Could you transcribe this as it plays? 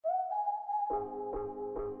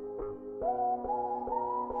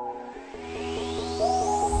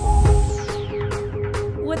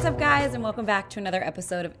What's up, guys, and welcome back to another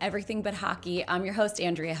episode of Everything But Hockey. I'm your host,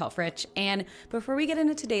 Andrea Helfrich, and before we get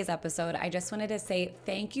into today's episode, I just wanted to say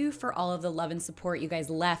thank you for all of the love and support you guys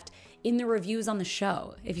left in the reviews on the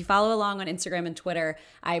show. If you follow along on Instagram and Twitter,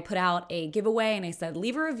 I put out a giveaway and I said,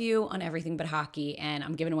 leave a review on Everything But Hockey, and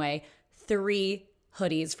I'm giving away 3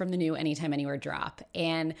 hoodies from the new Anytime Anywhere drop.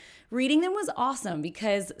 And reading them was awesome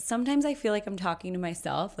because sometimes I feel like I'm talking to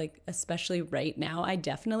myself, like especially right now, I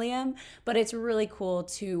definitely am, but it's really cool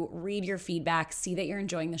to read your feedback, see that you're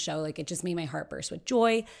enjoying the show. Like it just made my heart burst with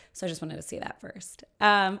joy. So I just wanted to say that first.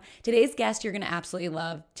 Today's guest, you're going to absolutely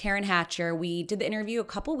love, Taryn Hatcher. We did the interview a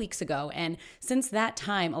couple weeks ago, and since that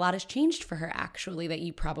time, a lot has changed for her actually that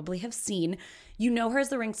you probably have seen. You know her as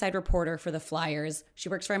the Rinkside reporter for the Flyers. She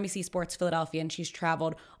works for NBC Sports Philadelphia, and she's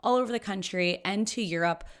traveled all over the country and to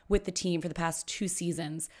Europe with the team for the past 2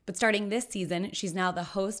 seasons. But starting this season, she's now the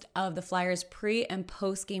host of the Flyers pre- and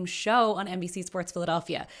post-game show on NBC Sports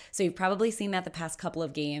Philadelphia. So you've probably seen that the past couple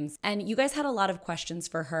of games. And you guys had a lot of questions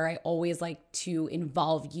for her. I always like to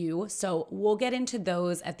involve you. So we'll get into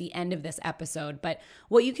those at the end of this episode. But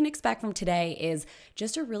what you can expect from today is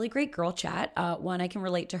just a really great girl chat. One, I can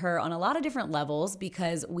relate to her on a lot of different levels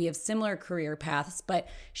because we have similar career paths, but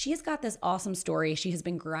she has got this awesome story. She has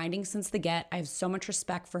been grinding since the get. I have so much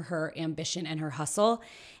respect for her ambition and her hustle.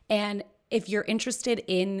 And if you're interested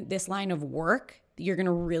in this line of work, you're going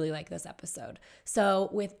to really like this episode. So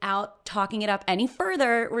without talking it up any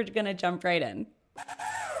further, we're going to jump right in.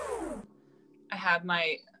 I have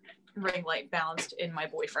my ring light balanced in my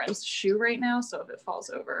boyfriend's shoe right now, so if it falls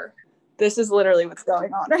over, this is literally what's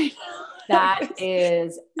going on right now. That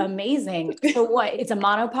is amazing. So what? It's a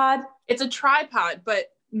monopod? It's a tripod,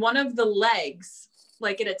 but one of the legs,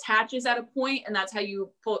 like it attaches at a point, and that's how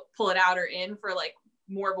you pull it out or in for like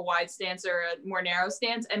more of a wide stance or a more narrow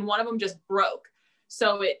stance. And one of them just broke,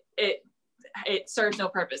 so it serves no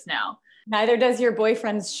purpose now. Neither does your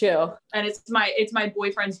boyfriend's shoe. And it's my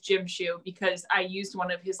boyfriend's gym shoe because I used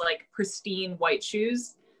one of his like pristine white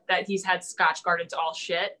shoes that he's had scotch guarded to all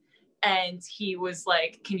shit. And he was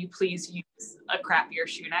like, can you please use a crappier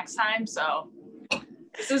shoe next time? So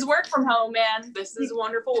this is work from home, man. This is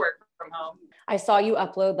wonderful work from home. I saw you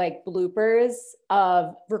upload like bloopers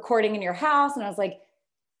of recording in your house. And I was like,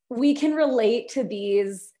 we can relate to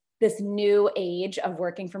this new age of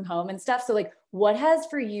working from home and stuff. So like, what has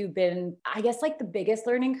for you been, I guess, like the biggest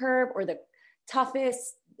learning curve or the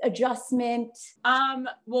toughest adjustment?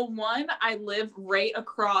 Well, one, I live right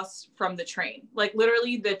across from the train. Like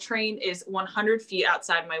literally the train is 100 feet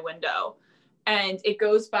outside my window and it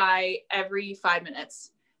goes by every 5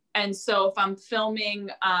 minutes. And so if I'm filming,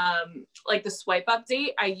 like the swipe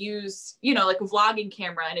update, I use, like a vlogging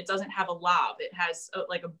camera, and it doesn't have a lav. It has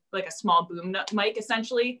a small boom mic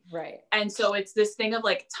essentially. Right. And so it's this thing of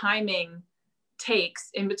like timing takes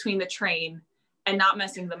in between the train and not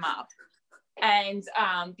messing them up. And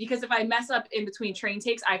because if I mess up in between train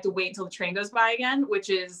takes, I have to wait until the train goes by again, which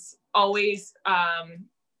is always,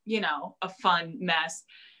 a fun mess.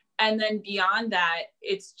 And then beyond that,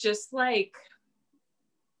 it's just like,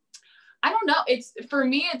 I don't know. It's for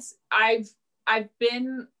me, I've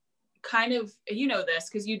been kind of, this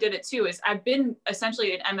because you did it too, is I've been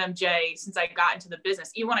essentially an MMJ since I got into the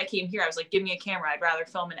business. Even when I came here, I was like, give me a camera. I'd rather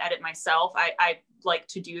film and edit myself. I like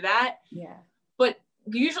to do that. Yeah. But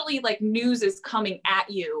usually like news is coming at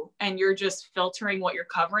you and you're just filtering what you're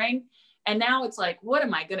covering. And now it's like, what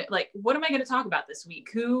am I going to talk about this week?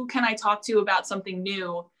 Who can I talk to about something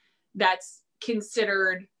new that's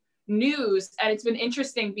considered news? And it's been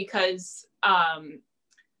interesting because,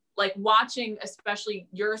 like watching, especially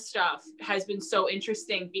your stuff has been so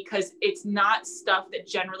interesting because it's not stuff that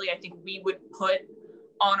generally I think we would put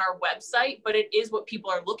on our website, but it is what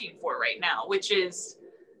people are looking for right now, which is,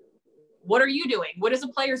 what are you doing? What is a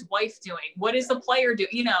player's wife doing? What is the player doing?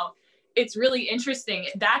 It's really interesting.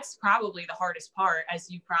 That's probably the hardest part,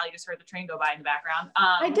 as you probably just heard the train go by in the background.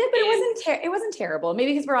 I did, but it wasn't terrible.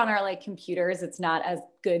 Maybe because we're on our like computers, it's not as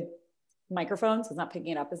good microphones, so it's not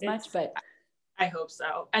picking it up as much, but I hope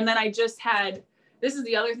so. And then I just had, this is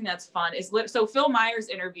the other thing that's fun is, so Phil Myers'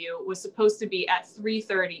 interview was supposed to be at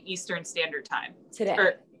 3:30 Eastern Standard Time. Today.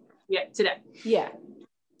 Today. Yeah.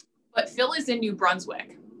 But Phil is in New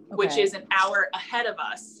Brunswick, which is an hour ahead of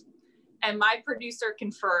us. And my producer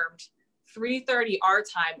confirmed 3:30 our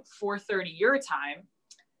time, 4:30 your time,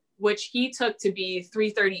 which he took to be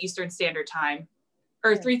 3:30 Eastern Standard Time,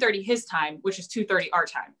 or 3:30 his time, which is 2:30 our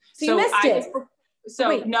time. So you missed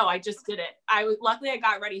it. No, I just did it. Luckily I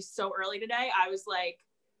got ready so early today. I was like,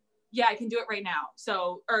 Yeah, I can do it right now.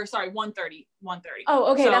 So, or sorry, 1:30.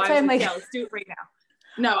 Oh, okay. So That's why I'm like, yeah, let's do it right now.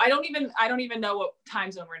 No, I don't even know what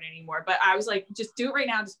time zone we're in anymore, but I was like, just do it right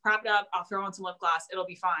now. Just prop it up. I'll throw on some lip gloss. It'll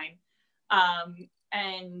be fine.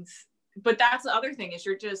 But that's the other thing is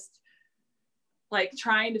you're just like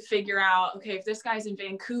trying to figure out, okay, if this guy's in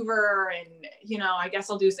Vancouver and, you know, I guess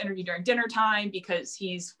I'll do this interview during dinner time because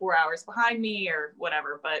he's 4 hours behind me or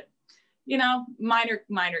whatever. But, you know,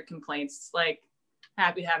 minor complaints, like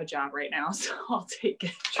happy to have a job right now. So I'll take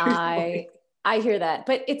it. I hear that,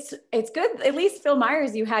 but it's good. At least Phil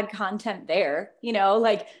Myers, you had content there, you know,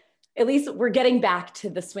 like at least we're getting back to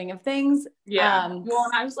the swing of things. Yeah. Well,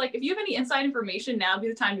 and I was like, if you have any inside information, now would be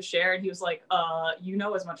the time to share. And he was like, you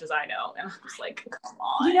know, as much as I know. And I was like, come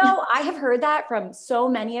on. You know, I have heard that from so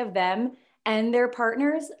many of them and their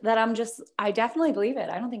partners that I definitely believe it.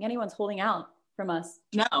 I don't think anyone's holding out from us.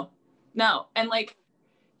 No. And like,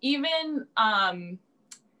 even,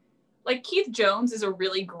 like Keith Jones is a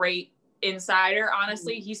really great insider.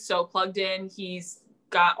 Honestly, he's so plugged in. He's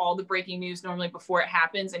got all the breaking news normally before it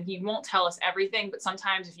happens, and he won't tell us everything, but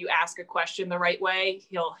sometimes if you ask a question the right way,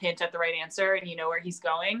 he'll hint at the right answer and you know where he's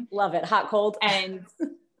going. Love it. Hot, cold. And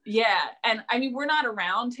yeah. And I mean, we're not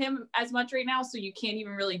around him as much right now, so you can't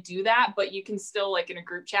even really do that, but you can still, like in a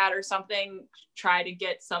group chat or something, try to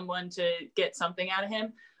get someone to get something out of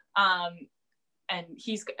him. And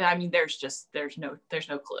there's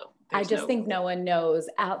no clue. I just think no one knows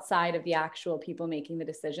outside of the actual people making the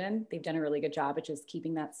decision. They've done a really good job at just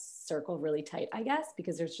keeping that circle really tight, I guess,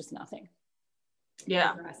 because there's just nothing.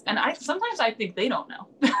 Yeah. And sometimes I think they don't know.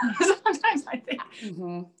 Sometimes I think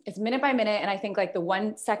it's minute by minute. And I think like the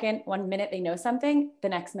 1 minute they know something, the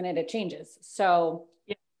next minute it changes. So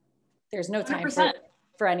there's no time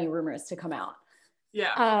for any rumors to come out.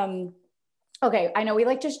 Yeah. Okay. I know we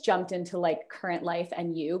like just jumped into like current life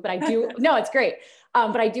and you, but no, it's great.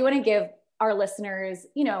 But I do want to give our listeners,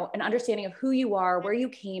 you know, an understanding of who you are, where you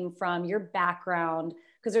came from, your background,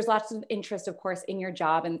 because there's lots of interest, of course, in your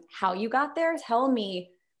job and how you got there. Tell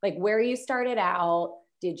me like where you started out.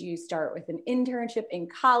 Did you start with an internship in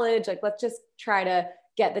college? Like, let's just try to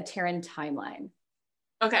get the Taryn timeline.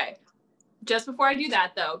 Okay. Just before I do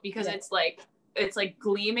that though, because it's like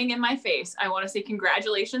gleaming in my face, I want to say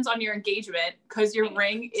congratulations on your engagement, because your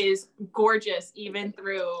ring is gorgeous even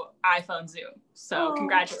through iPhone Zoom. So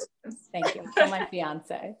congratulations. Thank you. For my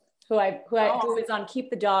fiance, who is on keep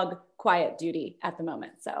the dog quiet duty at the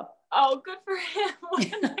moment. So good for him. What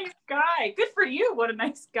a nice guy. Good for you. What a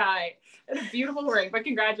nice guy. And a beautiful ring. But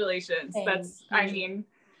congratulations. That's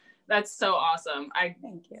so awesome.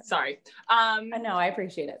 Thank you. Sorry. I know. I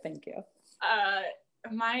appreciate it. Thank you.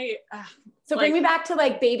 So bring me back to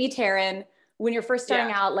like baby Taryn, when you're first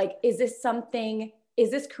starting out, like, is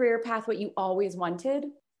this career path what you always wanted?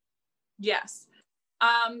 Yes.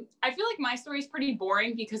 I feel like my story is pretty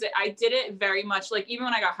boring because I did it very much like, even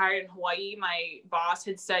when I got hired in Hawaii, my boss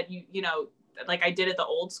had said, you know, like I did it the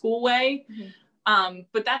old school way.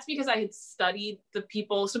 But that's because I had studied the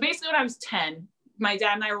people. So basically when I was 10, my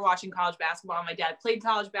dad and I were watching college basketball. My dad played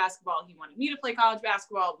college basketball. He wanted me to play college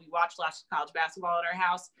basketball. We watched lots of college basketball at our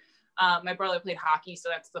house. My brother played hockey, so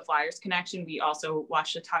that's the Flyers connection. We also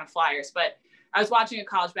watched a ton of Flyers, but I was watching a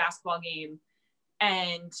college basketball game,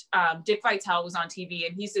 and Dick Vitale was on TV,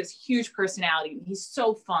 and he's this huge personality. And he's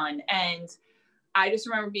so fun. And I just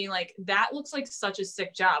remember being like, that looks like such a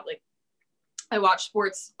sick job. Like, I watch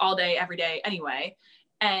sports all day, every day anyway.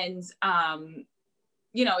 And,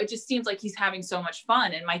 you know, it just seems like he's having so much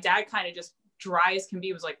fun. And my dad kind of just dry as can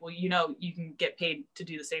be was like, well, you know, you can get paid to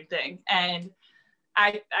do the same thing. And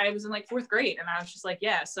I was in like 4th grade, and I was just like,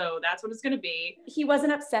 yeah, so that's what it's going to be. He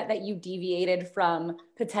wasn't upset that you deviated from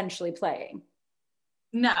potentially playing.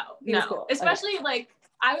 No. Cool. Especially like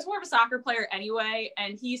I was more of a soccer player anyway,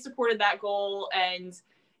 and he supported that goal. And,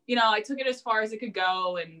 you know, I took it as far as it could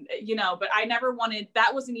go, and, you know, but I never wanted,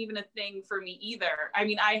 that wasn't even a thing for me either. I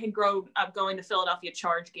mean, I had grown up going to Philadelphia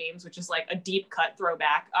Charge games, which is like a deep cut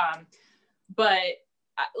throwback. But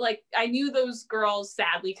like, I knew those girls,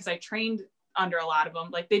 sadly, because I trained under a lot of them.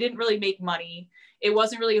 Like, they didn't really make money. It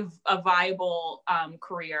wasn't really a viable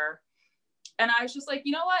career. And I was just like,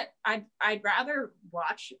 you know what? I'd rather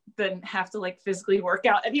watch than have to like physically work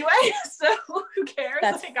out anyway. So who cares?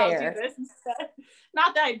 That's like, fair. I'll do this instead.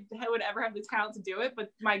 Not that I would ever have the talent to do it,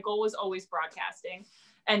 but my goal was always broadcasting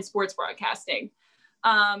and sports broadcasting.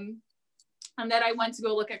 And then I went to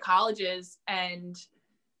go look at colleges, and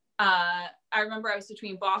I remember I was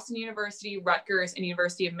between Boston University, Rutgers, and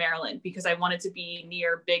University of Maryland, because I wanted to be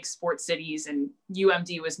near big sports cities, and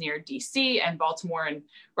UMD was near DC and Baltimore, and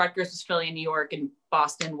Rutgers was Philly and New York, and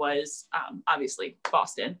Boston was obviously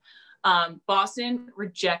Boston. Boston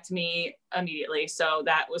reject me immediately. So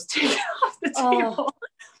that was taken off the table.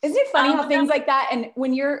 Isn't it funny how things like that, and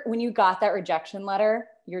when you got that rejection letter,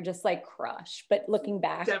 you're just like crushed, but looking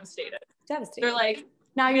back, devastated. They're like,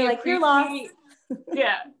 now you're like, you're lost.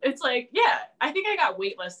 Yeah. It's like, yeah, I think I got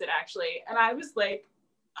waitlisted actually. And I was like,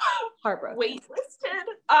 heartbroken.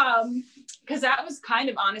 Waitlisted. Cause that was kind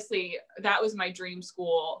of, honestly, that was my dream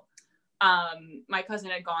school. My cousin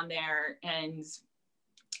had gone there, and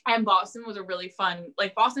Boston was a really fun,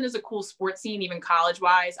 like Boston is a cool sports scene, even college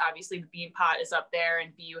wise. Obviously the Beanpot is up there,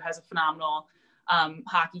 and BU has a phenomenal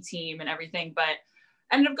hockey team and everything. But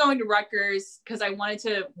I ended up going to Rutgers because I wanted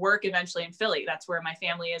to work eventually in Philly. That's where my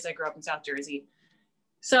family is. I grew up in South Jersey.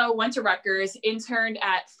 So went to Rutgers, interned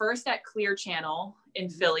first at Clear Channel in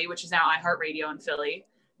Philly, which is now iHeartRadio in Philly.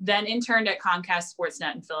 Then interned at Comcast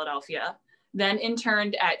Sportsnet in Philadelphia. Then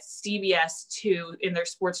interned at CBS 2 in their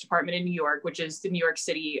sports department in New York, which is the New York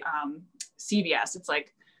City CBS. It's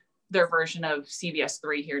like their version of CBS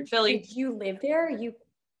 3 here in Philly. Did you live there?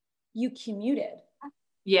 You commuted?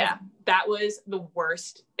 Yeah, that was the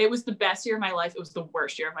worst. It was the best year of my life. It was the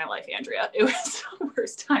worst year of my life, Andrea. It was the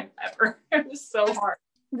worst time ever. It was so hard.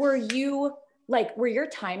 Were your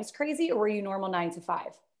times crazy, or were you normal 9 to 5?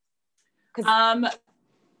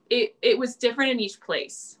 It was different in each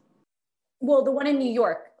place. Well, the one in New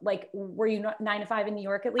York, like, were you 9 to 5 in New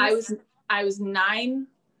York at least? I was 9.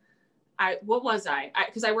 What was I?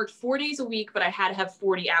 Because I worked 4 days a week, but I had to have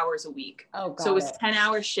 40 hours a week. Oh, God. So it was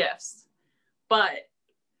 10-hour shifts.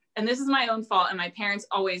 And this is my own fault. And my parents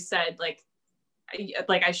always said, like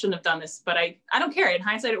I shouldn't have done this, but I don't care. In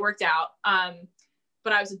hindsight, it worked out.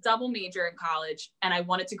 But I was a double major in college, and I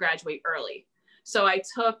wanted to graduate early. So I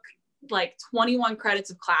took like 21 credits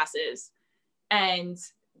of classes, and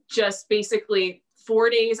just basically 4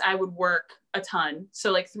 days I would work a ton.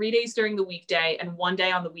 So like 3 days during the weekday and 1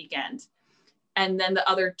 day on the weekend. And then the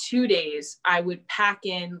other 2 days I would pack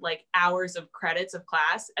in like hours of credits of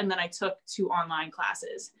class. And then I took 2 online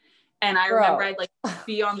classes. And I remember I'd like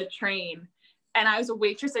be on the train, and I was a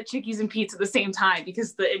waitress at Chickies and Pete's at the same time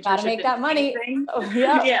because the internship gotta make that money. Oh,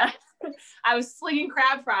 yeah. Yeah. I was slinging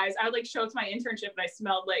crab fries. I would like show up to my internship, and I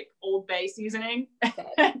smelled like Old Bay seasoning.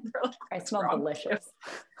 I smelled delicious.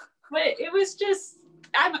 But it was just,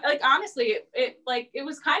 I'm like, honestly, it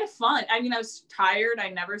was kind of fun. I mean, I was tired. I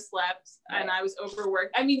never slept, and I was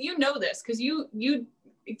overworked. I mean, you know this because you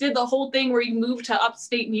did the whole thing where you moved to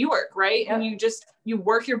upstate New York, right? Yep. And you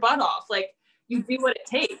work your butt off. Like, you do what it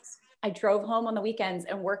takes. I drove home on the weekends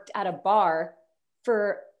and worked at a bar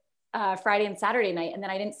for Friday and Saturday night. And then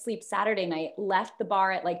I didn't sleep Saturday night, left the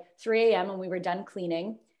bar at like 3 a.m. when we were done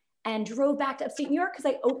cleaning, and drove back to upstate New York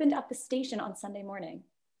because I opened up the station on Sunday morning.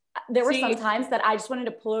 There were some times that I just wanted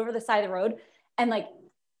to pull over the side of the road and like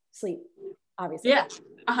sleep, obviously. Yeah,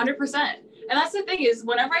 100%. And that's the thing is,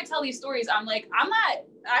 whenever I tell these stories, I'm like,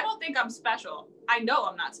 I don't think I'm special. I know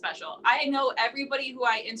I'm not special. I know everybody who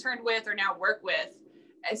I interned with or now work with.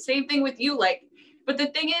 And same thing with you. Like, but the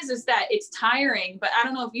thing is that it's tiring, but I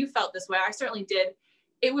don't know if you felt this way. I certainly did.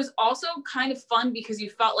 It was also kind of fun because you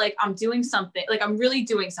felt like I'm doing something, like I'm really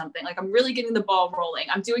doing something, like I'm really getting the ball rolling.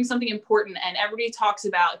 I'm doing something important. And everybody talks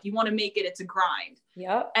about, if you want to make it, it's a grind.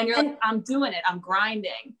 Yep. And you're like, I'm doing it. I'm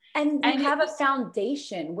grinding. And you have a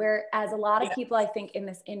foundation, whereas a lot of people, I think, in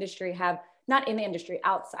this industry have, not in the industry,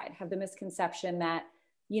 outside, have the misconception that,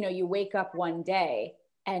 you know, you wake up one day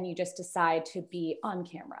and you just decide to be on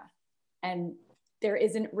camera. And there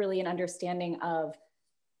isn't really an understanding of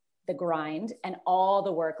the grind and all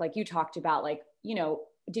the work, like you talked about. Like, you know,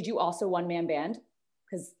 did you also one-man band?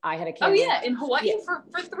 Because I had a camera. Oh yeah, in Hawaii for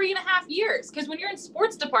 3.5 years. Because when you're in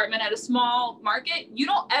sports department at a small market, you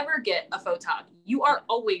don't ever get a photog. You are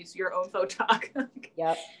always your own photog.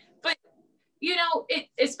 Yep. But you know,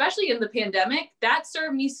 especially in the pandemic, that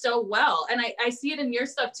served me so well. And I see it in your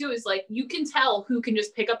stuff too, is like, you can tell who can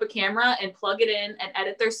just pick up a camera and plug it in and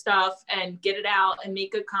edit their stuff and get it out and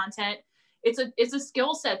make good content. It's a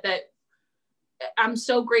skill set that I'm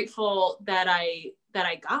so grateful that I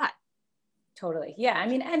got. Totally. Yeah. I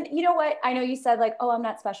mean, and you know what? I know you said like, oh, I'm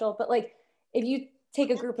not special, but like, if you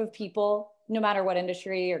take a group of people, no matter what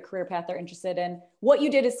industry or career path they're interested in, what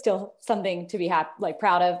you did is still something to be like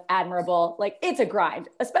proud of, admirable. Like, it's a grind,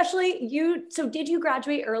 especially you. So did you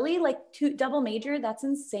graduate early, like double major? That's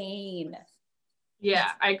insane.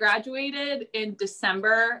 Yeah. I graduated in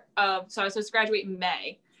December so I was supposed to graduate in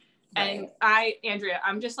May. Right. And Andrea,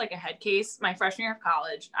 I'm just like a head case. My freshman year of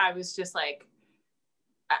college, I was just like,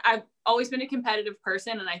 I've always been a competitive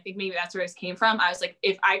person. And I think maybe that's where this came from. I was like,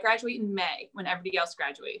 if I graduate in May, when everybody else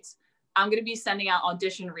graduates, I'm going to be sending out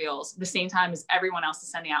audition reels the same time as everyone else is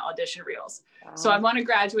sending out audition reels. Wow. So I want to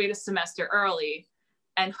graduate a semester early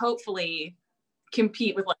and hopefully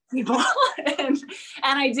compete with like people. and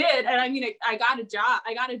I did. And I mean, I got a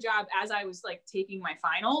job as I was like taking my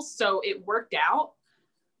finals. So it worked out,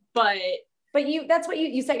 but that's what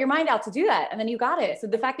you set your mind out to do that. And then you got it. So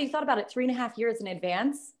the fact that you thought about it 3.5 years in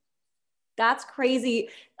advance, that's crazy.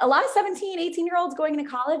 A lot of 17, 18-year-olds going into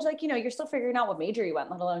college, like, you're still figuring out what major you want,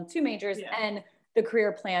 let alone 2 majors and the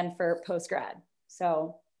career plan for post-grad.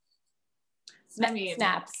 So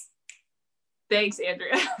snaps. Thanks,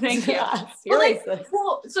 Andrea. Thank you. You're racist.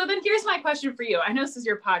 Well, so then here's my question for you. I know this is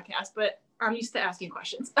your podcast, but I'm used to asking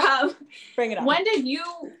questions. Bring it on. When did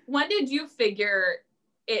you figure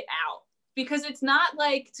it out? Because it's not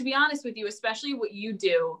like, to be honest with you, especially what you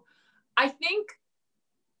do, I think,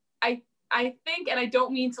 and I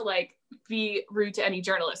don't mean to like be rude to any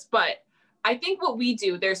journalist, but I think what we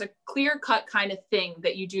do, there's a clear cut kind of thing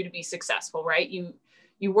that you do to be successful, right?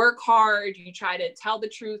 You work hard, you try to tell the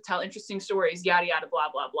truth, tell interesting stories, yada, yada, blah,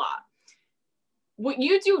 blah, blah. What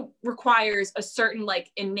you do requires a certain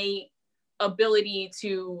like innate ability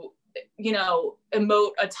to,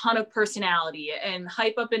 emote a ton of personality and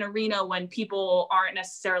hype up an arena when people aren't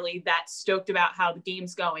necessarily that stoked about how the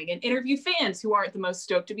game's going, and interview fans who aren't the most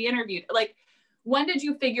stoked to be interviewed. Like, when did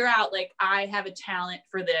you figure out, like, I have a talent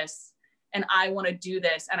for this and I want to do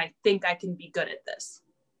this and I think I can be good at this?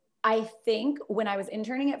 I think when I was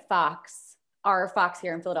interning at Fox, our Fox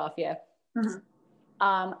here in Philadelphia,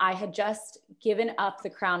 I had just given up the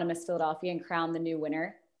crown of Miss Philadelphia and crowned the new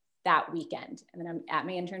winner that weekend. And then I'm at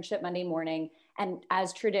my internship Monday morning. And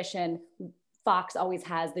as tradition, Fox always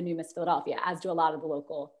has the new Miss Philadelphia, as do a lot of the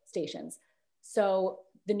local stations. So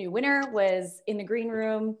the new winner was in the green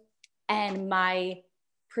room, and my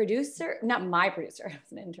producer, not my producer, I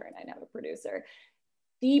was an intern, I didn't have a producer.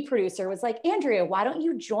 The producer was like, Andrea, why don't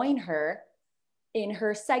you join her in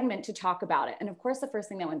her segment to talk about it? And of course, the first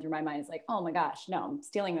thing that went through my mind is like, oh my gosh, no, I'm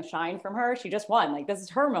stealing the shine from her. She just won. Like, this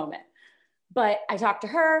is her moment. But I talked to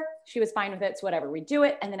her. She was fine with it. So whatever, we do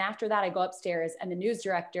it. And then after that, I go upstairs and the news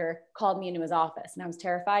director called me into his office. And I was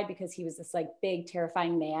terrified because he was this like big,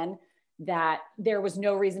 terrifying man that there was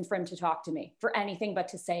no reason for him to talk to me for anything but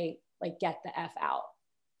to say, like, get the F out.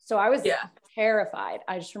 So I was terrified.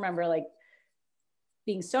 I just remember like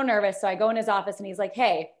being so nervous. So I go in his office and he's like,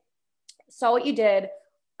 hey, saw what you did,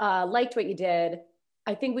 liked what you did.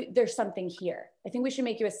 I think there's something here. I think we should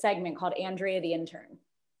make you a segment called Andrea the Intern.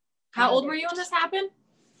 How old were you when this happened?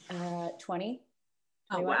 20.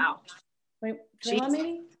 Oh, wow. 21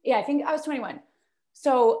 maybe? Yeah, I think I was 21.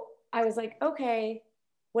 So I was like, okay,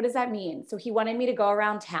 what does that mean? So he wanted me to go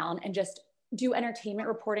around town and just do entertainment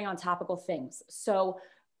reporting on topical things. So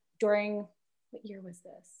during, what year was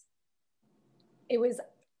this? It was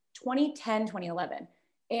 2010, 2011.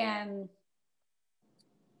 And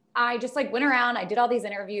I just like went around, I did all these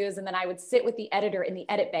interviews, and then I would sit with the editor in the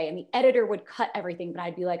edit bay, and the editor would cut everything, but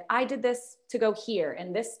I'd be like, I did this to go here,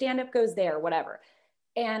 and this stand-up goes there, whatever.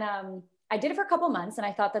 And I did it for a couple months, and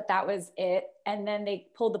I thought that that was it. And then they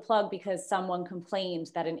pulled the plug because someone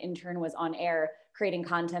complained that an intern was on air creating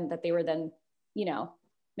content that they were then,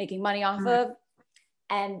 making money off of.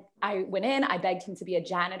 And I went in, I begged him to be a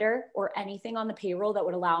janitor or anything on the payroll that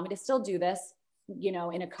would allow me to still do this, in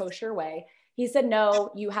a kosher way. He said,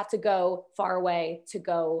 no, you have to go far away to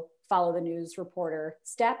go follow the news reporter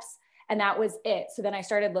steps. And that was it. So then I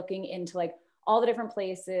started looking into like all the different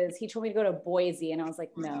places. He told me to go to Boise, and I was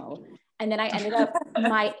like, no. And then I ended up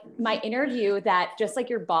my interview, that just like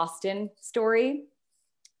your Boston story,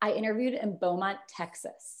 I interviewed in Beaumont,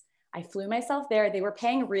 Texas. I flew myself there. They were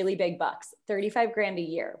paying really big bucks, $35,000 a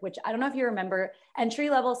year, which I don't know if you remember,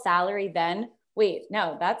 entry-level salary then. Wait,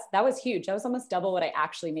 no, that was huge. That was almost double what I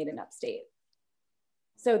actually made in upstate.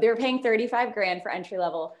 So they were paying $35,000 for entry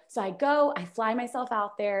level. So I fly myself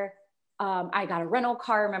out there. I got a rental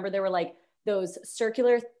car. Remember, there were like those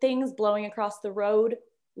circular things blowing across the road.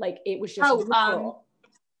 Like, it was just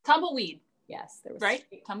tumbleweed. Yes, there was right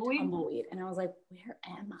tumbleweed. And I was like, where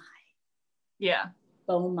am I? Yeah,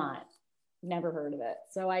 Beaumont. Never heard of it.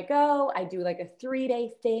 So I go. I do like a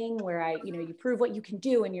 3-day thing where you prove what you can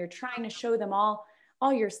do, and you're trying to show them all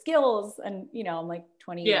your skills. And I'm like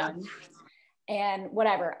 21. Yeah. And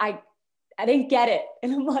whatever, I didn't get it.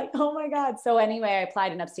 And I'm like, oh my God. So anyway, I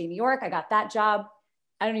applied in upstate New York. I got that job.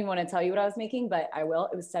 I don't even want to tell you what I was making, but I will.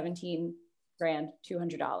 It was $17,200.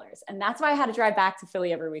 And that's why I had to drive back to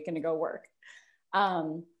Philly every weekend to go work.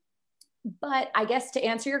 But I guess to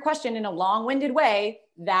answer your question in a long-winded way,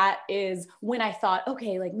 that is when I thought,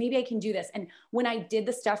 okay, like maybe I can do this. And when I did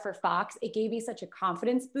the stuff for Fox, it gave me such a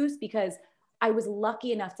confidence boost because I was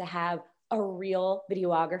lucky enough to have a real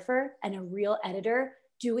videographer and a real editor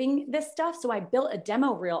doing this stuff. So I built a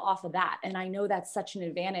demo reel off of that. And I know that's such an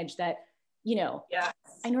advantage that, you know, Yes.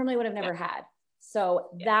 I normally would have never had. So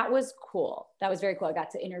that was cool. That was very cool. I got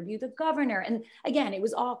to interview the governor. And again, it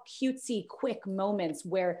was all cutesy, quick moments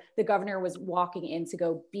where the governor was walking in to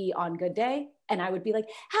go be on Good Day. And I would be like,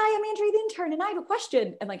 hi, I'm Andrea the intern and I have a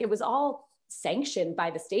question. And like, it was all sanctioned by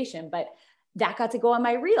the station, but that got to go on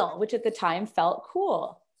my reel, which at the time felt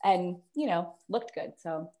cool and, you know, looked good.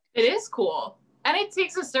 So it is cool. And it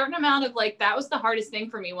takes a certain amount of like, that was the hardest thing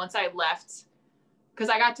for me once I left, because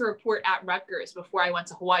I got to report at Rutgers before I went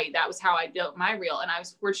to Hawaii. That was how I built my reel. And I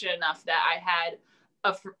was fortunate enough that I had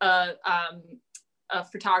a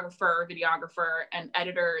photographer, videographer, and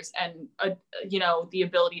editors, and you know, the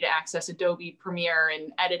ability to access Adobe Premiere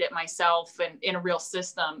and edit it myself and in a real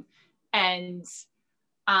system. And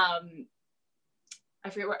I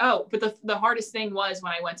forget where, but the hardest thing was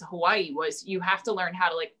when I went to Hawaii was you have to learn how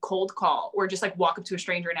to like cold call or just like walk up to a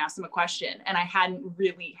stranger and ask them a question. And I hadn't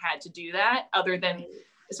really had to do that other than,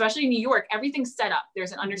 especially in New York, everything's set up.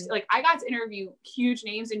 There's an like I got to interview huge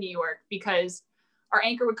names in New York because our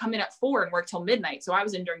anchor would come in at 4 and work till midnight. So I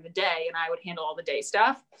was in during the day and I would handle all the day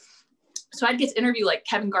stuff. So I'd get to interview like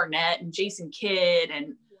Kevin Garnett and Jason Kidd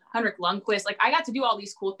and Henrik Lundqvist. Like I got to do all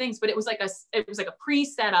these cool things, but it was like a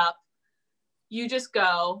pre-set up. You just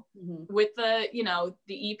go with the, you know,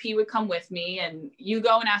 the EP would come with me and you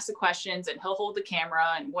go and ask the questions and he'll hold the camera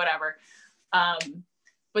and whatever.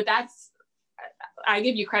 But that's, I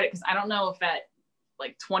give you credit because I don't know if at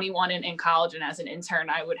like 21 in college and as an intern,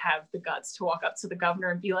 I would have the guts to walk up to the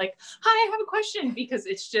governor and be like, hi, I have a question, because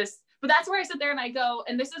it's just, but that's where I sit there and I go,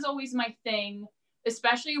 and this is always my thing,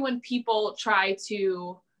 especially when people try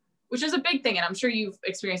to, which is a big thing, and I'm sure you've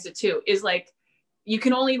experienced it too, is like, you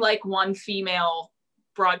can only like one female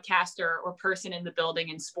broadcaster or person in the building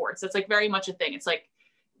in sports. That's like very much a thing. It's like,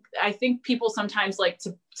 I think people sometimes like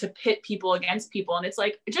to pit people against people. And it's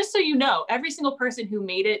like, just so you know, every single person who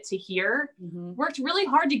made it to here worked really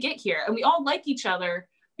hard to get here. And we all like each other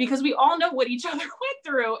because we all know what each other went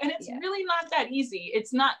through. And it's really not that easy.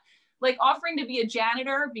 It's not like offering to be a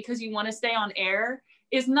janitor because you want to stay on air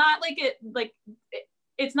is not like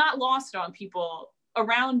it's not lost on people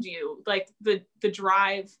around you, like the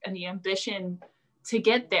drive and the ambition to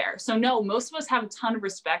get there. So no, most of us have a ton of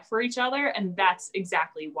respect for each other, and that's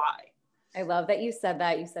exactly why. I love that you said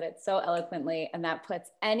that. You said it so eloquently, and that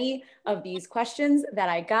puts any of these questions that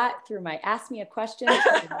I got through my Ask Me a Question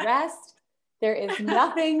to rest. There is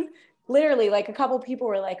nothing, literally, like a couple people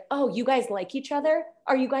were like, oh, you guys like each other?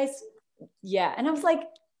 Are you guys? Yeah. And I was like,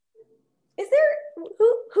 is there,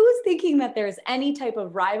 who's thinking that there's any type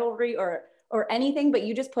of rivalry or anything, but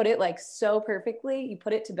you just put it like so perfectly. You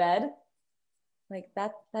put it to bed. Like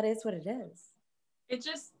that is what it is. It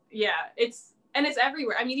just, it's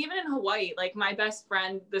everywhere. I mean, even in Hawaii, like my best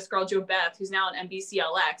friend, this girl, Jo Beth, who's now on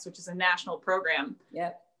NBCLX, which is a national program.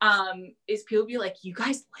 Is people be like, you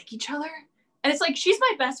guys like each other? And it's like, she's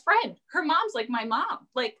my best friend. Her mom's like my mom.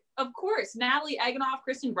 Like, of course, Natalie Eganoff,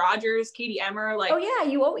 Kristen Rogers, Katie Emmer, like. Oh yeah,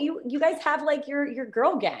 you guys have like your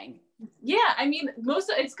girl gang. Yeah, I mean,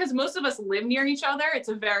 it's because most of us live near each other. It's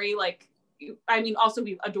a very like, I mean, also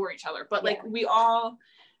we adore each other, but like we all,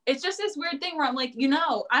 it's just this weird thing where I'm like, you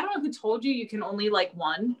know, I don't know who told you can only like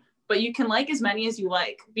one, but you can like as many as you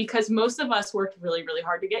like, because most of us worked really, really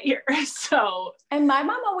hard to get here. So. And my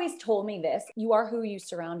mom always told me this, you are who you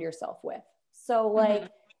surround yourself with. So like,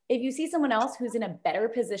 if you see someone else who's in a better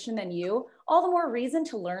position than you, all the more reason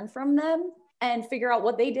to learn from them and figure out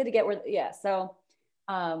what they did to get where, So,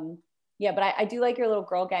 but I do like your little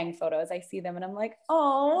girl gang photos. I see them and I'm like,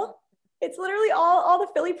 oh, it's literally all the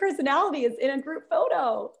Philly personality is in a group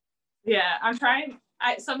photo. Yeah, I'm trying.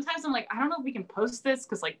 Sometimes I'm like, I don't know if we can post this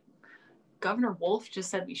because like Governor Wolf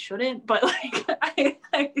just said we shouldn't, but like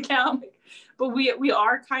but we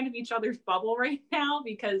are kind of each other's bubble right now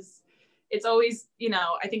because it's always, you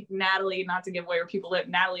know, I think Natalie, not to give away where people live,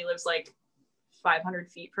 Natalie lives like 500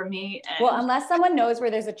 feet from me. And well, unless someone knows where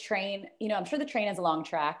there's a train, you know, I'm sure the train has a long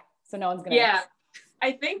track, so no one's gonna. Yeah,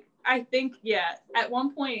 I think, at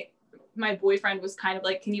one point, my boyfriend was kind of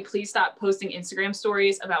like, can you please stop posting Instagram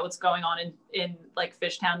stories about what's going on in like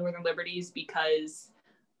Fishtown, Northern Liberties, because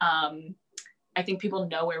I think people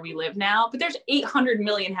know where we live now, but there's 800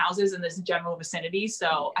 million houses in this general vicinity.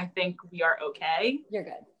 So I think we are okay. You're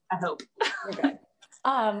good. I hope. You're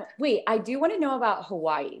good. Wait, I do want to know about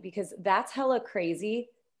Hawaii because that's hella crazy.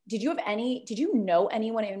 Did you know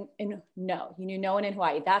anyone no, you knew no one in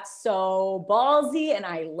Hawaii. That's so ballsy and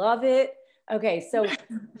I love it. Okay. So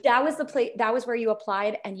that was where you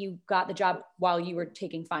applied and you got the job while you were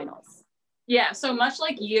taking finals. Yeah, so much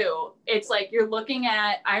like you, it's like you're looking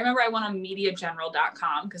at, I remember I went on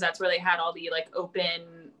mediageneral.com because that's where they had all the like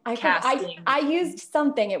open casting. I used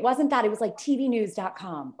something. It wasn't that. It was like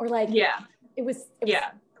tvnews.com or like, it was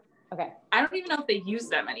okay. I don't even know if they use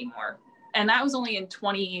them anymore. And that was only in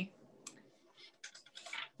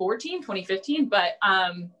 2014, 2015, but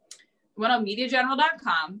went on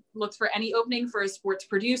mediageneral.com, looked for any opening for a sports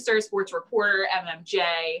producer, sports reporter,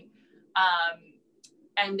 MMJ.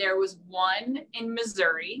 And there was one in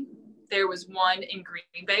Missouri, there was one in Green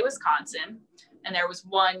Bay, Wisconsin, and there was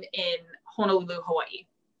one in Honolulu, Hawaii.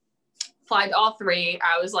 Applied to all three.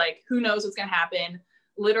 I was like, who knows what's going to happen?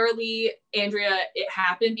 Literally, Andrea, it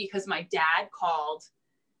happened because my dad called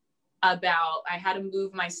about, I had to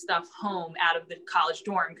move my stuff home out of the college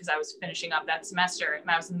dorm because I was finishing up that semester and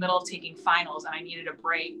I was in the middle of taking finals and I needed a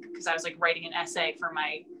break because I was like writing an essay for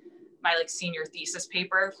my like senior thesis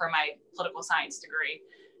paper for my political science degree.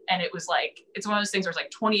 And it was like, it's one of those things where it's like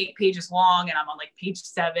 28 pages long and I'm on like page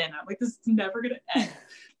 7. I'm like, this is never going to end.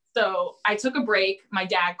 So I took a break. My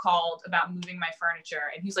dad called about moving my furniture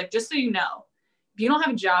and he's like, just so you know, if you don't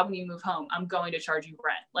have a job when you move home, I'm going to charge you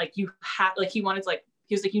rent. Like you have, like he wanted to like,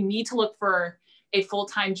 he was like, you need to look for a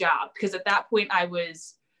full-time job. Because at that point I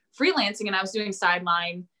was freelancing and I was doing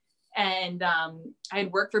sideline and I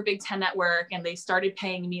had worked for Big Ten Network and they started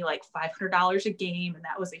paying me like $500 a game. And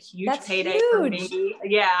that was a huge payday for me.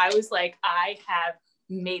 Yeah. I was like, I have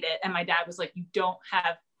made it. And my dad was like, you don't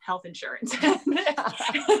have health insurance.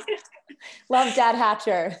 Love Dad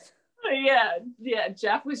Hatcher. Yeah.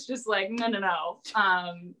 Jeff was just like, no.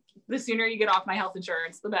 The sooner you get off my health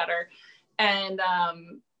insurance, the better. And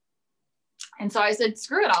so I said,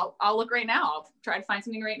 screw it. I'll look right now. I'll try to find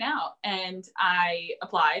something right now. And I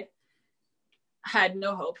applied, had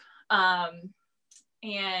no hope.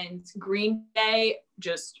 And Green Bay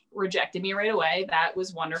just rejected me right away. That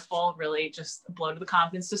was wonderful. Really just a blow to the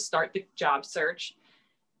confidence to start the job search.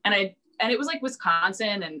 And it was like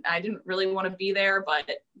Wisconsin and I didn't really want to be there, but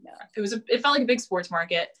it felt like a big sports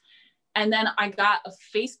market. And then I got a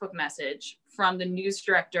Facebook message from the news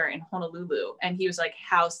director in Honolulu. And he was like,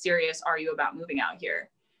 how serious are you about moving out here?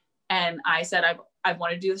 And I said, I've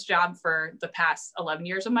wanted to do this job for the past 11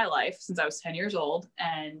 years of my life since I was 10 years old.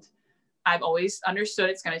 And I've always understood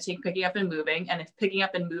it's going to take picking up and moving. And if picking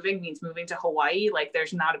up and moving means moving to Hawaii, like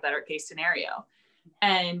there's not a better case scenario.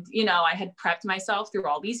 And, I had prepped myself through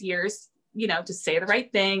all these years, to say the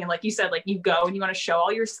right thing. And like you said, like you go and you want to show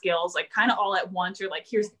all your skills, like kind of all at once. You're like,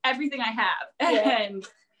 here's everything I have. Yeah. And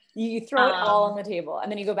you throw it all on the table. And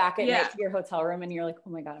then you go back at night to your hotel room and you're like, oh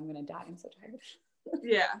my God, I'm going to die. I'm so tired.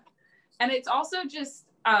 Yeah. And it's also just,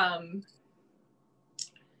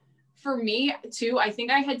 for me too, I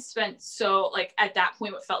think I had spent at that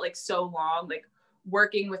point, what felt like so long, like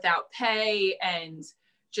working without pay and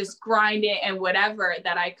just grinding and whatever,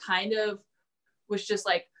 that I kind of was just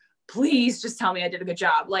like, please just tell me I did a good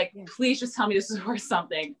job. Like, please just tell me this is worth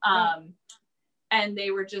something. And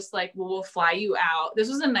they were just like, well, we'll fly you out. This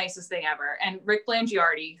was the nicest thing ever. And Rick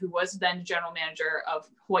Blangiardi, who was then general manager of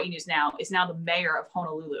Hawaii News Now, is now the mayor of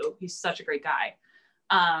Honolulu. He's such a great guy.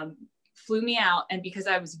 Flew me out. And because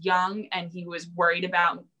I was young and he was worried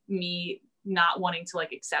about me not wanting to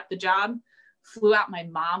like accept the job, flew out my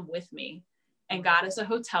mom with me and got us a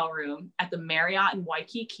hotel room at the Marriott in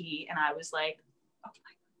Waikiki. And I was like, oh my,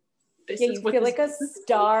 you feel like a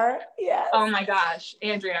star. Yeah. Oh my gosh,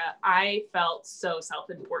 Andrea, I felt so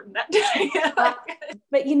self-important that day.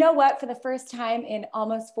 But you know what? For the first time in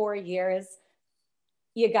almost 4 years,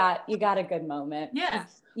 you got a good moment. Yeah.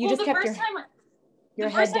 You just kept your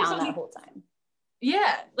head down that whole time.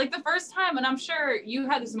 Yeah. Like the first time, and I'm sure you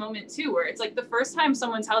had this moment too, where it's like the first time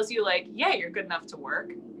someone tells you like, yeah, you're good enough to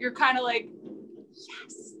work, you're kind of like,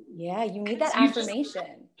 yes. Yeah. You need that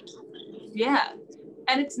affirmation. Yeah.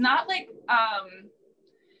 And it's not like,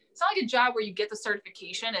 it's not like a job where you get the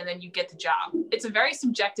certification and then you get the job. It's a very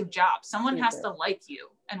subjective job. Someone has to like you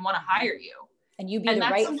and want to hire you. And you be the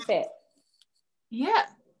right fit. Yeah.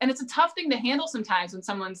 And it's a tough thing to handle sometimes when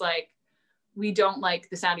someone's like, we don't like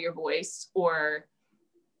the sound of your voice, or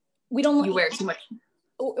we don't you wear too much.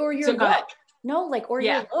 Or your look. No, like, or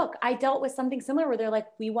your look. I dealt with something similar where they're like,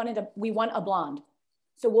 we want a blonde.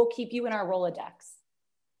 So we'll keep you in our Rolodex.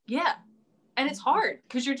 Yeah. And it's hard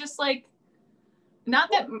because you're just like,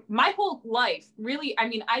 not that my whole life really, I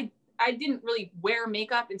mean, I didn't really wear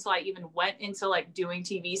makeup until I even went into like doing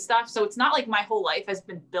TV stuff. So it's not like my whole life has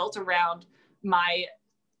been built around my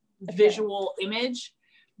visual image.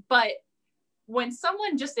 But when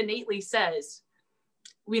someone just innately says,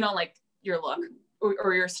 we don't like your look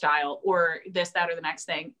or your style or this, that, or the next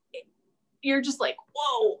thing, you're just like,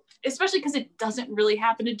 whoa, especially because it doesn't really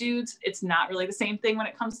happen to dudes. It's not really the same thing when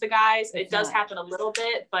it comes to guys. It does happen a little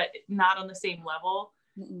bit, but not on the same level.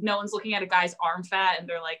 No one's looking at a guy's arm fat and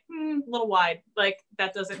they're like, a little wide. Like,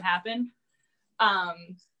 that doesn't happen.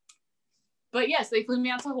 But yes, they flew me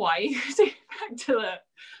out to Hawaii. Back to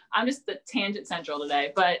I'm just the tangent central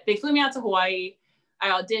today, but they flew me out to Hawaii. I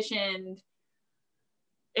auditioned.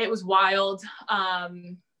 It was wild.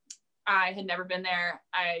 I had never been there.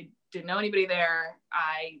 I didn't know anybody there.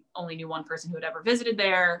 I only knew one person who had ever visited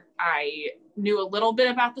there. I knew a little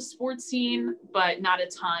bit about the sports scene, but not a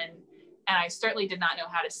ton. And I certainly did not know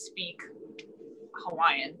how to speak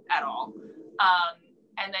Hawaiian at all.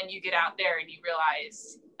 And then you get out there and you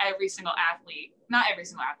realize every single athlete, not every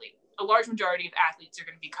single athlete, a large majority of athletes you're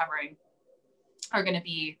going to be covering are going to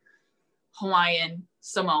be Hawaiian,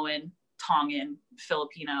 Samoan, Tongan,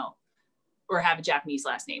 Filipino, or have a Japanese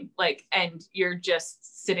last name. Like, and you're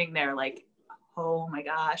just sitting there like, oh my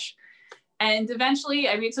gosh. And eventually,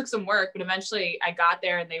 I mean, it took some work, but eventually I got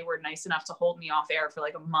there and they were nice enough to hold me off air for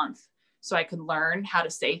like a month so I could learn how to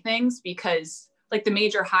say things, because like the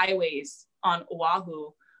major highways on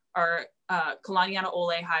Oahu are Kalaniana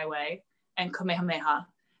Ole Highway and Kamehameha.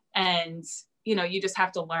 And, you know, you just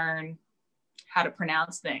have to learn how to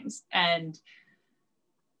pronounce things. And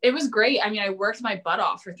it was great. I mean, I worked my butt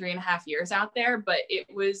off for 3.5 years out there, but it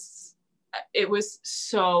was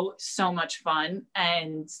so much fun.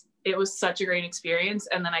 And it was such a great experience.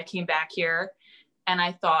 And then I came back here and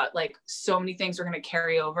I thought like so many things were going to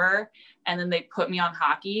carry over. And then they put me on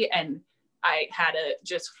hockey and I had to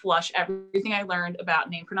just flush everything I learned about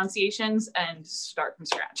name pronunciations and start from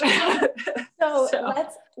scratch. So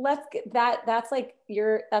let's get that. That's like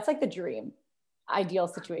the dream ideal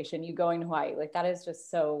situation. You going to Hawaii. Like that is just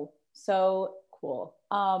so cool.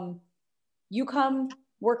 You come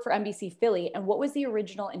work for NBC Philly, and what was the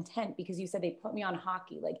original intent? Because you said they put me on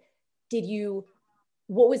hockey. Like,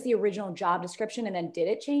 what was the original job description, and then did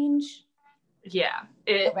it change? Yeah.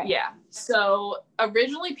 So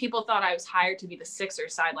originally people thought I was hired to be the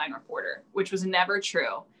Sixers sideline reporter, which was never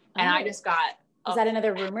true. And I just got, is that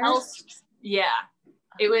another rumor? Yeah.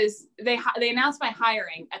 It was, they announced my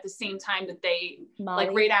hiring at the same time that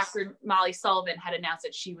like right after Molly Sullivan had announced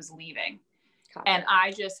that she was leaving. Gotcha. And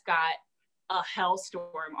I just got a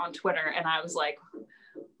hellstorm on Twitter and I was like,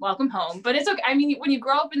 welcome home. But it's okay. I mean, when you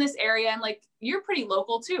grow up in this area and like, you're pretty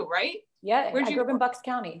local too, right? Yeah. I grew up in Bucks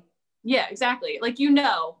County. Yeah, exactly. Like, you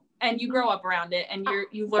know, and you grow up around it and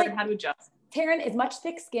you learn how to adjust. Taryn, as much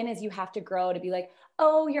thick skin as you have to grow to be like,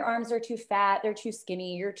 oh, your arms are too fat, they're too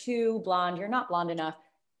skinny, you're too blonde, you're not blonde enough.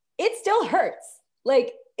 It still hurts.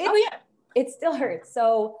 Like, it still hurts.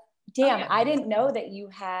 So damn, I didn't know that you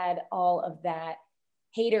had all of that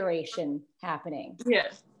hateration happening. Yeah.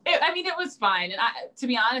 It was fine. And to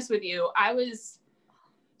be honest with you,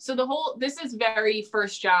 this is very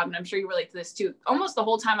first job, and I'm sure you relate to this too. Almost the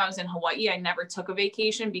whole time I was in Hawaii, I never took a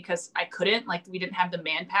vacation because I couldn't, like, we didn't have the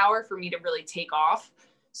manpower for me to really take off.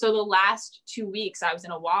 So the last 2 weeks I was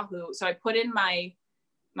in Oahu. So I put in my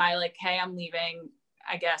like, hey, I'm leaving,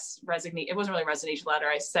 I guess, it wasn't really a resignation letter.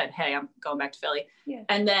 I said, hey, I'm going back to Philly. Yeah.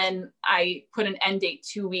 And then I put an end date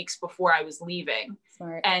 2 weeks before I was leaving.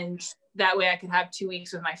 Smart. And that way I could have 2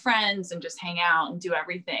 weeks with my friends and just hang out and do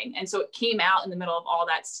everything. And so it came out in the middle of all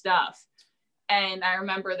that stuff. And I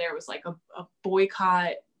remember there was like a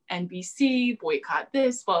boycott NBC, boycott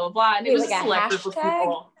this, blah, blah, blah. And it was like a selective of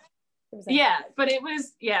people. Yeah, but it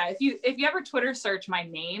was, if you ever Twitter search my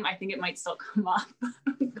name, I think it might still come up.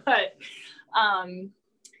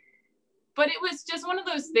 But it was just one of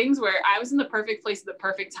those things where I was in the perfect place at the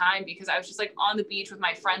perfect time, because I was just like on the beach with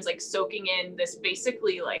my friends, like soaking in this,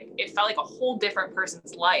 basically, like, it felt like a whole different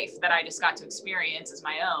person's life that I just got to experience as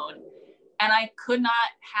my own. And I could not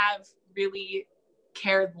have really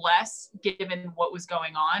cared less given what was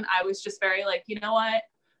going on. I was just very like, you know what?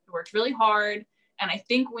 I worked really hard. And I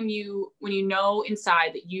think when you know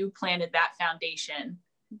inside that you planted that foundation,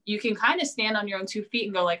 you can kind of stand on your own 2 feet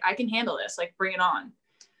and go like, I can handle this, like, bring it on.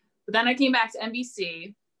 But then I came back to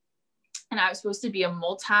NBC and I was supposed to be a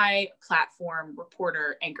multi-platform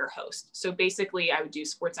reporter, anchor, host. So basically I would do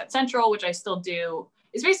Sportsnet Central, which I still do.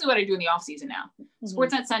 It's basically what I do in the off season now. Mm-hmm.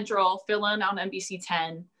 Sportsnet Central, fill in on NBC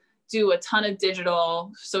 10, do a ton of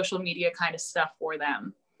digital social media kind of stuff for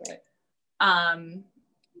them. Right.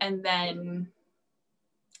 And then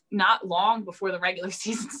not long before the regular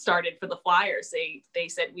season started for the Flyers, they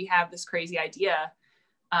said, we have this crazy idea.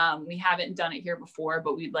 We haven't done it here before,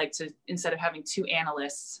 but we'd like to, instead of having 2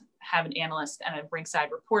 analysts, have an analyst and a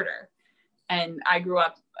rinkside reporter. And I grew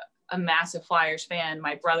up a massive Flyers fan.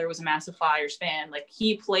 My brother was a massive Flyers fan. Like,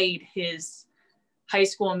 he played his high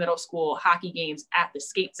school and middle school hockey games at the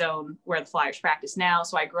skate zone where the Flyers practice now.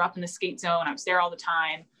 So I grew up in the skate zone. I was there all the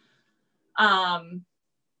time.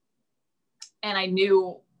 And I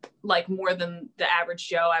knew like more than the average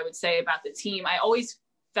Joe, I would say, about the team. I always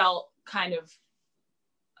felt kind of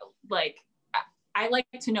like, I like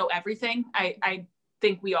to know everything. I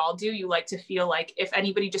think we all do. You like to feel like if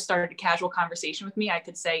anybody just started a casual conversation with me, I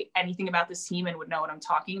could say anything about this team and would know what I'm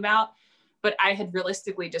talking about. But I had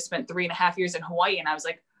realistically just spent 3.5 years in Hawaii. And I was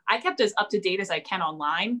like, I kept as up to date as I can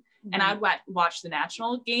online. Mm-hmm. And I'd watch the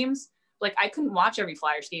national games. Like I couldn't watch every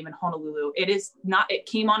Flyers game in Honolulu. It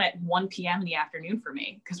came on at 1 p.m. in the afternoon for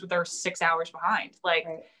me because they're 6 hours behind. Like,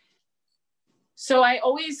 right. So I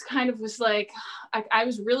always kind of was like, I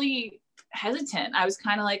was really hesitant. I was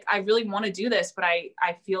kind of like, I really want to do this, but I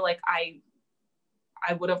feel like I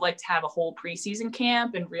would have liked to have a whole preseason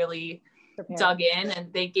camp and really dug in,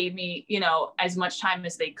 and they gave me, as much time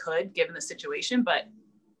as they could given the situation, but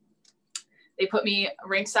they put me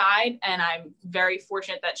rinkside, and I'm very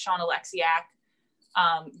fortunate that Sean Alexiak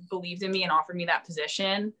believed in me and offered me that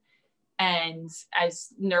position. And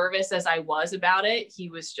as nervous as I was about it, he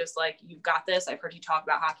was just like, you've got this. I've heard you talk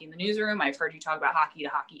about hockey in the newsroom. I've heard you talk about hockey to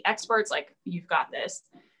hockey experts. Like, you've got this.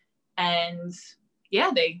 And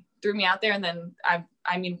yeah, they threw me out there. And then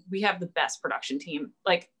I mean, we have the best production team,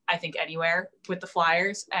 like I think anywhere with the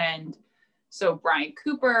Flyers. And so Brian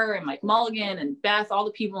Cooper and Mike Mulligan and Beth, all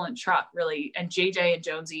the people in truck really, and JJ and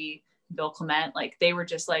Jonesy, Bill Clement, like they were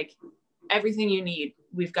just like, everything you need,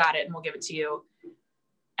 we've got it and we'll give it to you.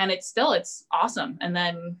 And it's awesome. And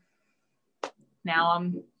then now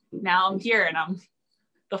I'm here and I'm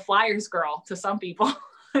the Flyers girl to some people.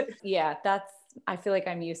 Yeah, I feel like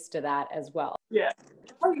I'm used to that as well. Yeah.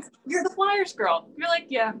 You're the Flyers girl. You're like,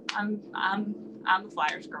 yeah, I'm the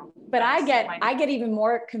Flyers girl. But I get even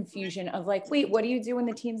more confusion of like, wait, what do you do when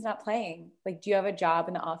the team's not playing? Like, do you have a job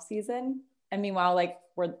in the off season? And meanwhile, like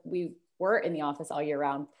we were in the office all year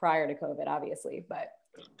round prior to COVID, obviously, but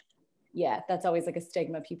yeah, that's always like a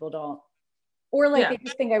stigma people don't, or like they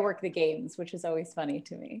just think I work the games, which is always funny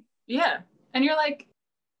to me. Yeah. And you're like,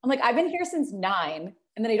 I'm like, I've been here since 9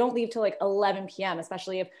 and then I don't leave till like 11 p.m.,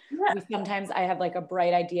 especially if sometimes I have like a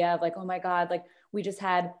bright idea of like, oh my God, like we just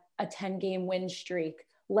had a 10-game win streak.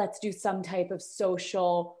 Let's do some type of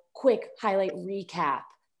social quick highlight recap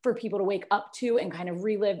for people to wake up to and kind of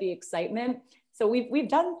relive the excitement. So we've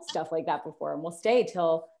done stuff like that before, and we'll stay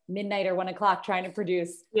till midnight or 1 o'clock trying to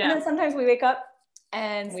produce. Yeah. And then sometimes we wake up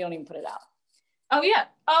and we don't even put it out. Oh yeah.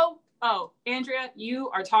 Oh, Andrea, you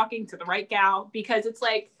are talking to the right gal, because it's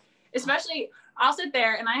like, especially I'll sit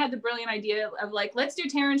there and I had the brilliant idea of like, let's do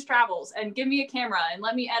Terrence Travels and give me a camera and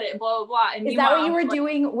let me edit and blah, blah, blah. And is that what you were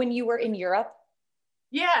doing when you were in Europe?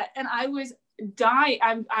 Yeah. And I was dying.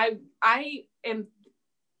 I am,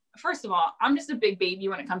 first of all, I'm just a big baby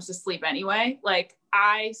when it comes to sleep anyway. Like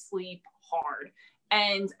I sleep hard.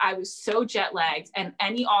 And I was so jet lagged, and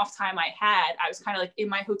any off time I had, I was kind of like in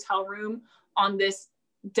my hotel room on this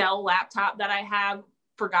Dell laptop that I have,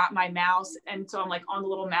 forgot my mouse. And so I'm like on the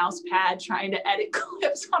little mouse pad trying to edit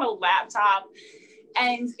clips on a laptop.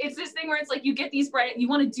 And it's this thing where it's like, you get these you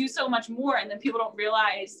want to do so much more. And then people don't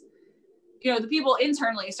realize, the people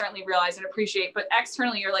internally certainly realize and appreciate, but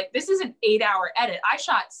externally you're like, this is an 8-hour edit. I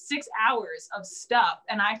shot 6 hours of stuff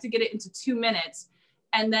and I have to get it into 2 minutes.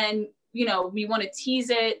 And then we want to tease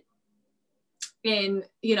it in,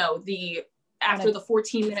 after the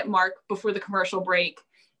 14-minute mark before the commercial break.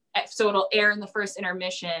 So it'll air in the first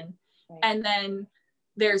intermission. Right. And then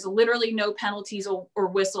there's literally no penalties or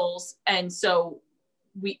whistles. And so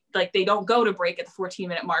they don't go to break at the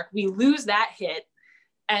 14-minute mark. We lose that hit.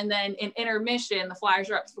 And then in intermission, the Flyers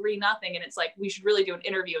are up 3-0. And it's like, we should really do an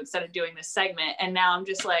interview instead of doing this segment. And now I'm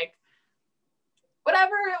just like,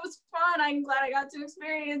 whatever, it was fun. I'm glad I got to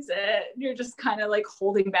experience it. You're just kind of like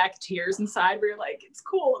holding back tears inside where you're like, it's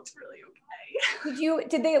cool. It's really okay.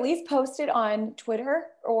 Did they at least post it on Twitter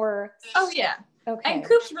or? Oh yeah. Okay. And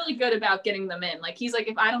Coop's really good about getting them in. Like, he's like,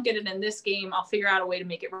 if I don't get it in this game, I'll figure out a way to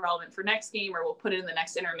make it relevant for next game, or we'll put it in the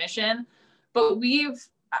next intermission. But he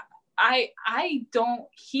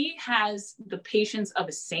has the patience of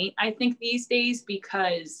a saint, I think, these days,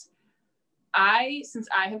 because since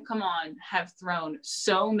I have come on, have thrown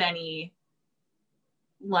so many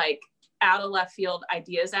like out of left field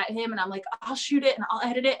ideas at him. And I'm like, I'll shoot it and I'll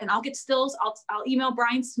edit it and I'll get stills. I'll email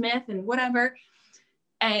Brian Smith and whatever.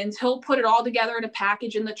 And he'll put it all together in a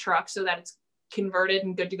package in the truck so that it's converted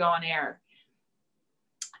and good to go on air,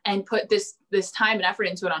 and put this time and effort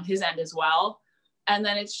into it on his end as well. And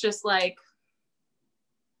then it's just like,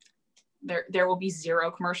 there will be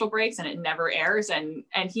 0 commercial breaks and it never airs. And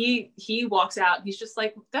he walks out. He's just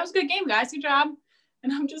like, that was a good game, guys. Good job.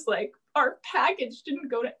 And I'm just like, our package didn't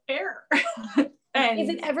go to air. And is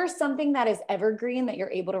it ever something that is evergreen that you're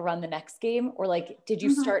able to run the next game? Or like, did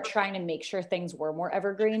you start trying to make sure things were more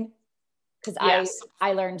evergreen? Because yes.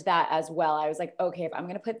 I learned that as well. I was like, okay, if I'm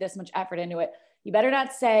going to put this much effort into it, you better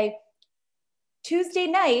not say Tuesday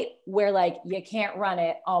night where like you can't run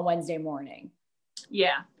it on Wednesday morning.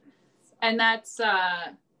 Yeah. And that's,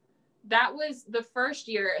 that was the first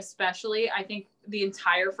year, especially, I think the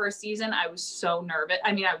entire first season, I was so nervous.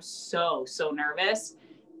 I mean, I was so nervous,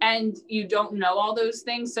 and you don't know all those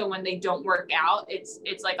things. So when they don't work out, it's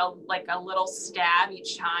like a little stab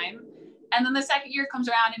each time. And then the second year comes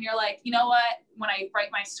around and you're like, you know what? When I write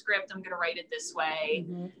my script, I'm going to write it this way.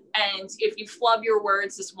 Mm-hmm. And if you flub your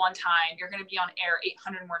words this one time, you're going to be on air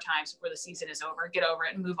 800 more times before the season is over. Get over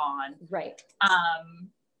it and move on. Right.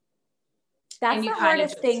 That's the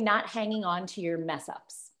hardest thing, not hanging on to your mess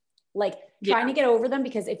ups, like trying to get over them.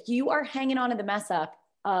 Because if you are hanging on to the mess up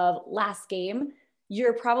of last game,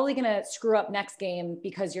 you're probably going to screw up next game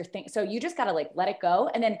because you're so you just got to like let it go.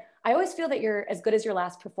 And then I always feel that you're as good as your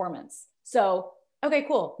last performance. So, okay,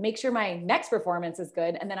 cool. Make sure my next performance is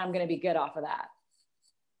good. And then I'm going to be good off of that.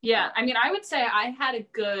 Yeah. I mean, I would say I had a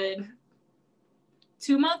good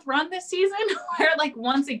 2-month run this season where like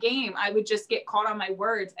once a game, I would just get caught on my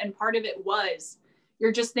words. And part of it was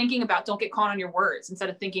you're just thinking about, don't get caught on your words instead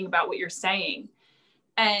of thinking about what you're saying.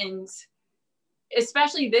 And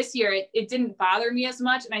especially this year, it didn't bother me as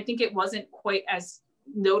much. And I think it wasn't quite as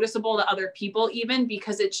noticeable to other people, even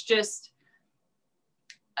because it's just,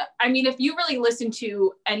 I mean, if you really listen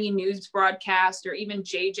to any news broadcast or even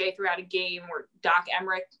JJ throughout a game, or Doc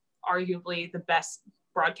Emmerich, arguably the best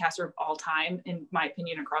broadcaster of all time, in my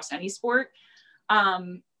opinion, across any sport,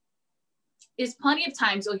 is plenty of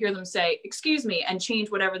times you'll hear them say, excuse me, and change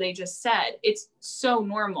whatever they just said. It's so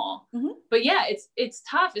normal. Mm-hmm. But yeah, it's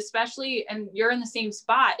tough, especially, and you're in the same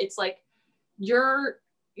spot. It's like, you're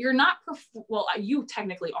not, well, you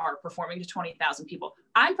technically are performing to 20,000 people.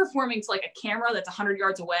 I'm performing to like a camera that's 100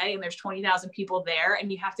 yards away and there's 20,000 people there.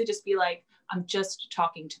 And you have to just be like, I'm just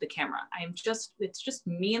talking to the camera. It's just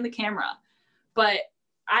me and the camera. But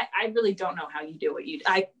I really don't know how you do it.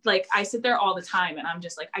 I sit there all the time and I'm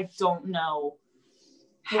just like, I don't know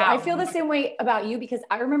how. Well, I feel the same way about you, because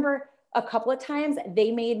I remember a couple of times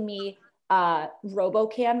they made me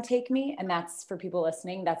RoboCam take me. And that's, for people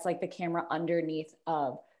listening, that's like the camera underneath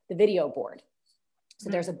of the video board. So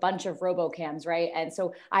there's a bunch of RoboCams, right? And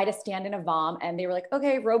so I had to stand in a VOM and they were like,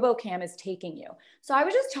 okay, RoboCam is taking you. So I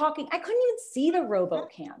was just talking. I couldn't even see the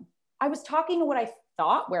RoboCam. I was talking to where I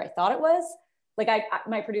thought it was. Like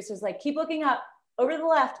my producer's like, keep looking up, over to the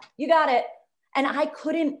left, you got it. And I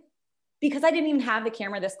couldn't, because I didn't even have the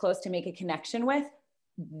camera this close to make a connection with.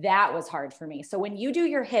 That was hard for me. So when you do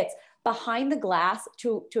your hits behind the glass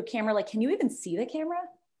to a camera, like, can you even see the camera?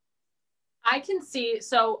 I can see.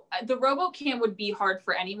 So the RoboCam would be hard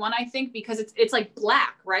for anyone, I think, because it's like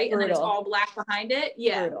black, right? Brutal. And then it's all black behind it.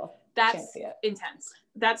 Yeah. Brutal. That's intense.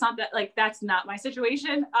 That's not my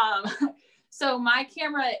situation. So my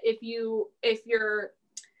camera, if you're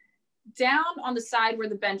down on the side where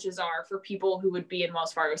the benches are, for people who would be in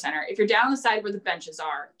Wells Fargo Center, if you're down on the side where the benches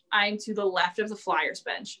are, I'm to the left of the Flyers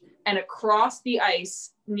bench, and across the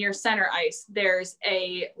ice near center ice, there's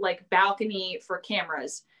a like balcony for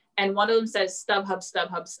cameras. And one of them says StubHub,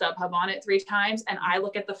 StubHub, StubHub on it 3 times. And I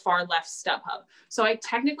look at the far left StubHub. So I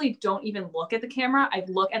technically don't even look at the camera. I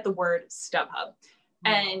look at the word StubHub.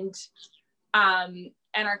 Mm.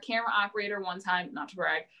 And our camera operator one time, not to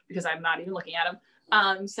brag, because I'm not even looking at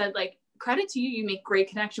him, said like, credit to you, you make great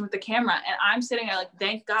connection with the camera. And I'm sitting there like,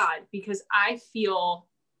 thank God, because I feel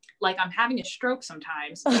like I'm having a stroke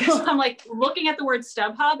sometimes. Because I'm like looking at the word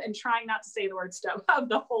StubHub and trying not to say the word StubHub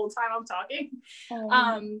the whole time I'm talking.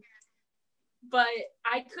 But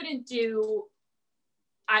I couldn't do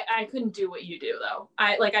what you do though.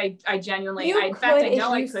 I genuinely, in fact, I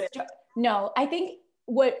know I couldn't. No, I think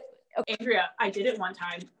what, okay. Andrea, I did it one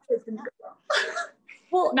time.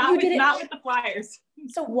 Well, not with the Flyers.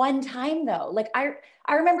 So one time though, like I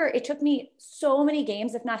remember it took me so many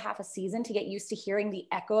games, if not half a season, to get used to hearing the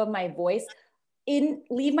echo of my voice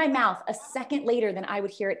leave my mouth a second later than I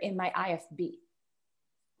would hear it in my IFB.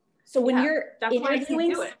 So when you're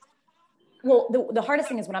interviewing, well, the hardest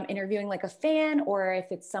thing is when I'm interviewing like a fan, or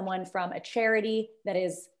if it's someone from a charity that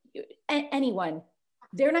is anyone,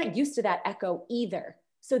 they're not used to that echo either.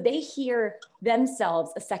 So they hear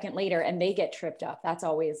themselves a second later and they get tripped up. That's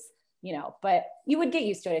always, but you would get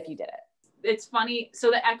used to it if you did it. It's funny. So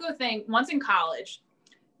the echo thing, once in college,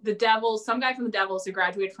 the Devils, some guy from the Devils who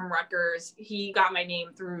graduated from Rutgers, he got my name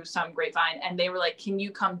through some grapevine, and they were like, can you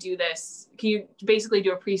come do this? Can you basically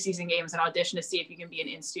do a preseason games and audition to see if you can be an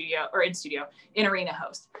in arena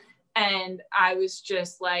host? And I was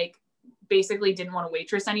just like, basically didn't want to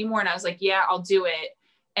waitress anymore. And I was like, yeah, I'll do it.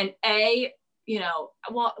 And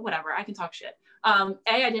well, whatever, I can talk shit. I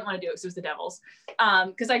didn't want to do it because it was the Devils.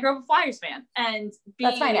 Because I grew up a Flyers fan. And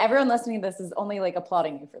that's fine. Everyone listening to this is only like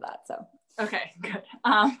applauding you for that. So okay, good.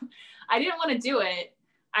 I didn't want to do it.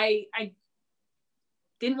 I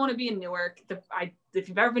didn't want to be in Newark. If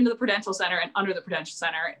you've ever been to the Prudential Center and under the Prudential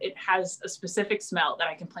Center, it has a specific smell that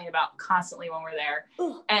I complain about constantly when we're there.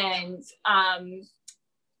 Ooh.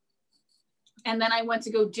 And then I went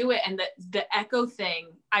to go do it. And the echo thing,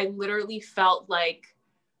 I literally felt like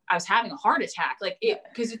I was having a heart attack,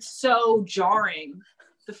 because it's so jarring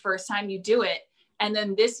the first time you do it. And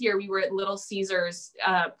then this year we were at Little Caesars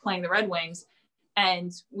playing the Red Wings,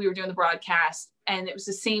 and we were doing the broadcast, and it was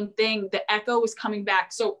the same thing. The echo was coming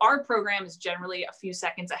back. So our program is generally a few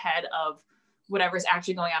seconds ahead of whatever's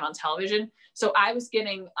actually going on television. So I was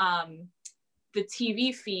getting the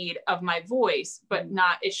TV feed of my voice, but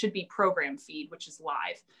it should be program feed, which is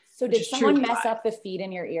live. So did someone mess up the feed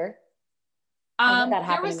in your ear?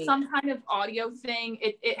 There was some kind of audio thing.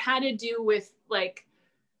 It had to do with like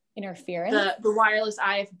interference, the wireless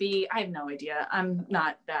IFB. I have no idea. I'm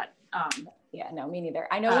not that yeah, no, me neither.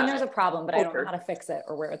 I know when there's a problem, but I don't know how to fix it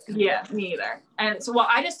or where it's coming from. Me either. And so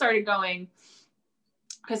I just started going,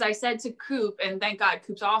 because I said to Coop, and thank God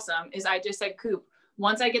Coop's awesome, is I just said, Coop,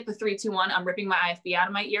 once I get the 3, 2, 1, I'm ripping my IFB out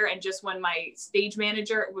of my ear. And just when my stage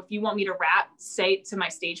manager, if you want me to rap, say to my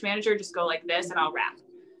stage manager, just go like this and I'll rap.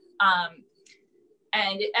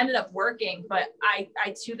 And it ended up working, but I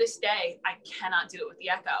to this day, I cannot do it with the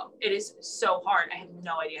echo. It is so hard. I have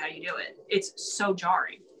no idea how you do it. It's so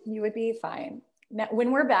jarring. You would be fine. Now,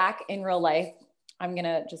 when we're back in real life, I'm going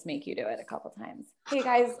to just make you do it a couple times. Hey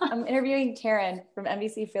guys, I'm interviewing Taryn from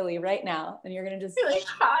NBC Philly right now. And you're going to just be like,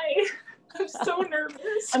 hi, I'm so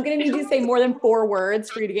nervous. I'm going to need you to say more than 4 words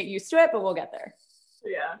for you to get used to it, but we'll get there.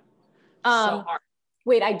 Yeah. So hard.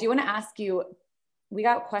 Wait, I do want to ask you, we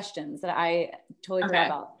got questions that I totally forgot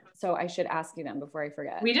about. So I should ask you them before I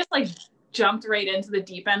forget. We just jumped right into the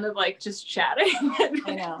deep end of just chatting.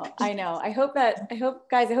 I know. I hope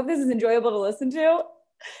this is enjoyable to listen to,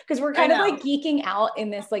 because we're kind of geeking out in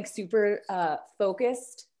this super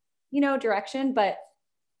focused, direction. But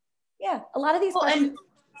yeah, a lot of these questions.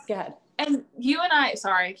 Go ahead. And you and I,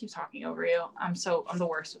 sorry, I keep talking over you. I'm the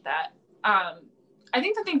worst with that. I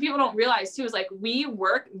think the thing people don't realize too is we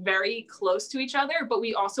work very close to each other, but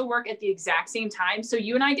we also work at the exact same time. So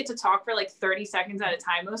you and I get to talk for 30 seconds at a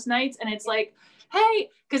time most nights. And it's hey,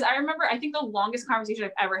 because I remember, I think the longest conversation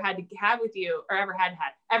I've ever had to have with you, or ever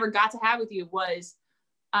got to have with you, was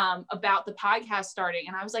about the podcast starting.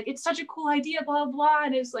 And I was like, it's such a cool idea, blah, blah, blah.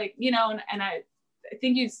 And it was and I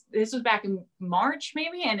think this was back in March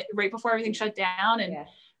maybe, and right before everything shut down. And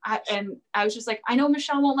I was just I know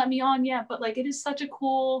Michelle won't let me on yet, but it is such a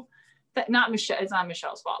cool, it's not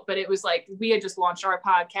Michelle's fault, but it was we had just launched our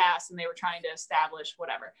podcast and they were trying to establish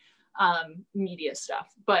whatever, media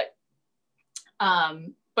stuff. But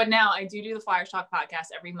now I do the Flyers Talk podcast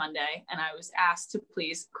every Monday, and I was asked to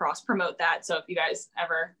please cross promote that. So if you guys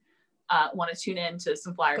ever want to tune in to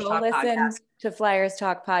some Flyers Talk podcast. Go listen to Flyers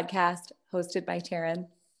Talk podcast hosted by Taryn.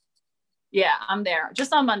 Yeah, I'm there.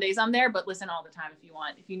 Just on Mondays, I'm there, but listen all the time if you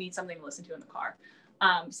want. If you need something to listen to in the car,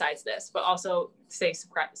 besides this, but also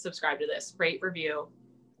subscribe to this, rate, review,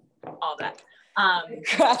 all that. You're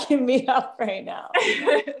cracking me up right now.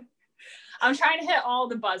 I'm trying to hit all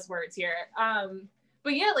the buzzwords here.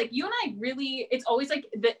 But yeah, you and I really, it's always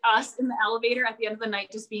us in the elevator at the end of the night,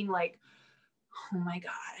 just being oh my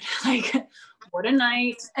God, what a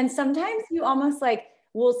night. And sometimes you almost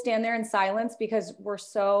we'll stand there in silence because we're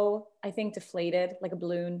so, I think, deflated like a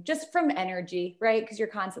balloon just from energy, right? Because you're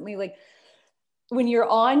constantly when you're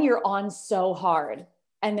on so hard.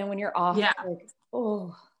 And then when you're off, I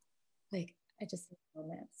just need a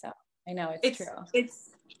moment. So I know it's true. It's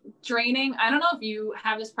draining. I don't know if you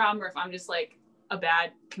have this problem or if I'm just a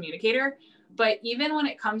bad communicator, but even when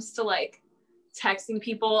it comes to texting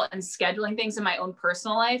people and scheduling things in my own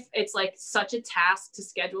personal life, it's such a task to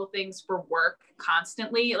schedule things for work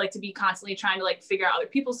constantly, to be constantly trying to figure out other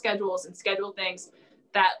people's schedules and schedule things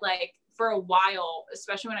that for a while,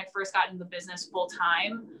 especially when I first got into the business full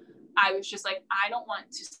time, I was just I don't want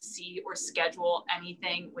to see or schedule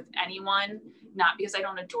anything with anyone, not because I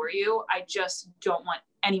don't adore you. I just don't want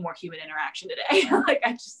any more human interaction today.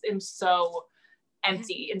 I just am so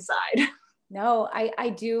empty inside. No, I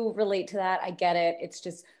do relate to that. I get it. It's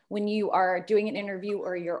just when you are doing an interview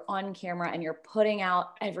or you're on camera and you're putting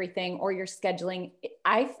out everything or you're scheduling,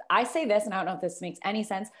 I say this, and I don't know if this makes any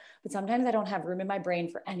sense, but sometimes I don't have room in my brain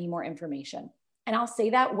for any more information. And I'll say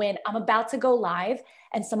that when I'm about to go live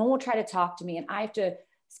and someone will try to talk to me and I have to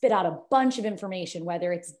spit out a bunch of information,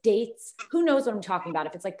 whether it's dates, who knows what I'm talking about,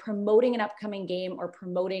 if it's like promoting an upcoming game or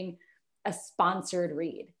promoting a sponsored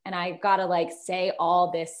read, and I've got to like say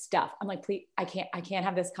all this stuff. I'm like, please, I can't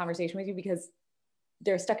have this conversation with you because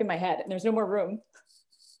they're stuck in my head and there's no more room.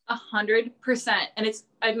 100%. And it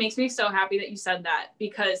makes me so happy that you said that,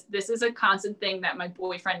 because this is a constant thing that my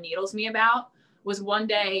boyfriend needles me about. Was one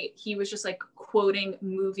day he was just like quoting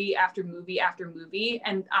movie after movie after movie,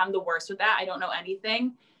 and I'm the worst with that. I don't know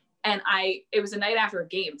anything. And it was a night after a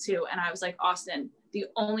game too. And I was like, Austin, the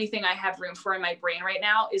only thing I have room for in my brain right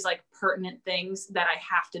now is like pertinent things that I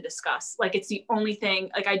have to discuss. Like it's the only thing.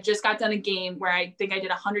 Like I just got done a game where I think I did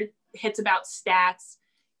 100 hits about stats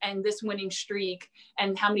and this winning streak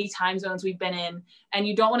and how many time zones we've been in. And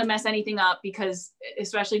you don't want to mess anything up, because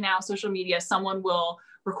especially now social media, someone will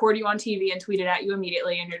record you on TV and tweet it at you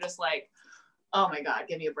immediately. And you're just like, oh my God,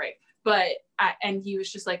 give me a break. And he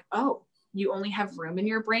was just like, oh, you only have room in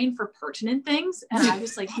your brain for pertinent things. And I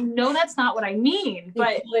was like, no, that's not what I mean.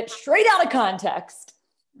 But it's straight out of context.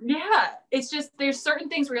 Yeah. It's just, there's certain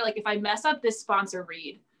things where you're like, if I mess up this sponsor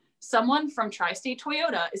read, someone from Tri-State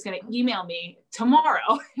Toyota is going to email me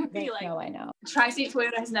tomorrow. Be like, no, I know. Tri-State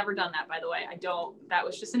Toyota has never done that, by the way. That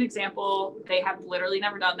was just an example. They have literally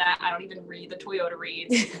never done that. I don't even read the Toyota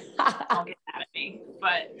reads. Don't get mad at me.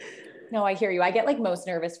 But no, I hear you. I get like most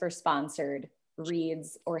nervous for sponsored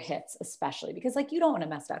reads or hits, especially because like you don't want to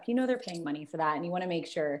mess up. You know, they're paying money for that and you want to make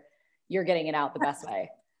sure you're getting it out the best way.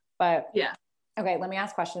 But yeah. Okay, let me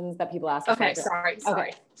ask questions that people ask. Okay, sorry. So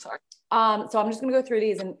I'm just gonna go through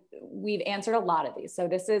these, and we've answered a lot of these. So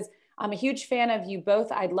I'm a huge fan of you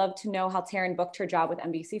both. I'd love to know how Taryn booked her job with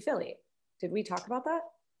NBC Philly. Did we talk about that?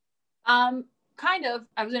 Kind of.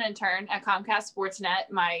 I was an intern at Comcast Sportsnet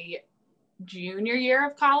my junior year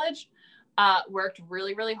of college. Worked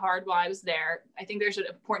really, really hard while I was there. I think there's an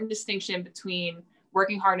important distinction between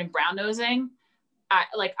working hard and brown nosing.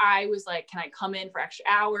 I was like, can I come in for extra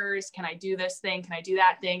hours? Can I do this thing? Can I do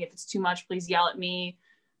that thing? If it's too much, please yell at me.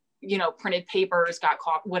 Printed papers, got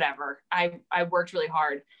caught, whatever. I worked really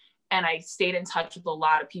hard, and I stayed in touch with a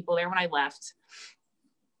lot of people there when I left.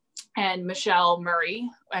 And Michelle Murray,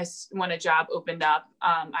 when a job opened up,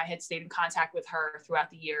 I had stayed in contact with her throughout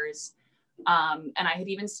the years. And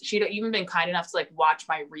she'd even been kind enough to like watch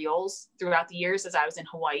my reels throughout the years as I was in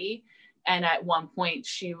Hawaii. And at one point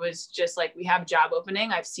she was just like, we have a job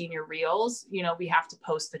opening. I've seen your reels, we have to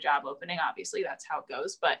post the job opening. Obviously that's how it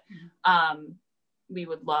goes. But, we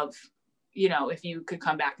would love, if you could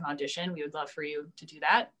come back and audition, we would love for you to do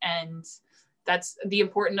that. And that's the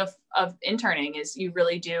importance of interning, is you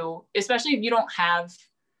really do, especially if you don't have,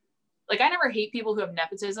 like, I never hate people who have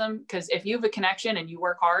nepotism, because if you have a connection and you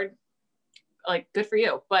work hard, like, good for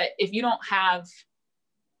you. But if you don't have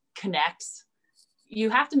connects, you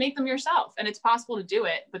have to make them yourself, and it's possible to do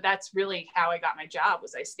it. But that's really how I got my job,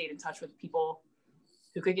 was I stayed in touch with people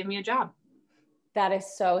who could give me a job. That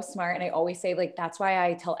is so smart. And I always say, like, that's why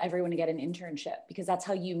I tell everyone to get an internship, because that's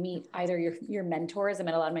how you meet either your mentors. I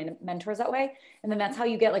met a lot of my mentors that way. And then that's how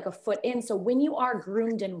you get like a foot in. So when you are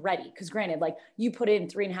groomed and ready, because granted, like, you put in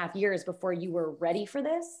 3.5 years before you were ready for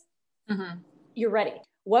this, you're ready.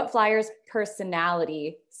 What Flyers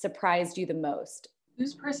personality surprised you the most?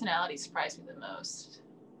 Whose personality surprised me the most?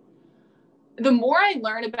 The more I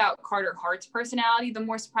learn about Carter Hart's personality, the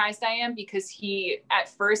more surprised I am, because he at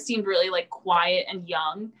first seemed really like quiet and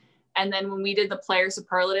young. And then when we did the player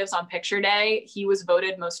superlatives on picture day, he was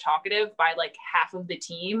voted most talkative by like half of the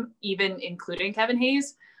team, even including Kevin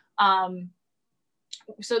Hayes.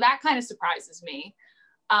 So that kind of surprises me.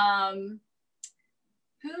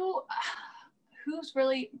 Who's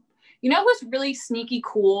really, who's really sneaky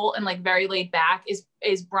cool and like very laid back is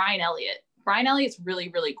Brian Elliott. Brian Elliott's really,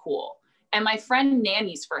 really cool. And my friend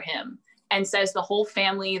nannies for him and says the whole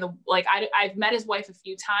family, I've met his wife a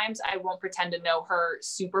few times. I won't pretend to know her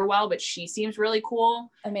super well, but she seems really cool.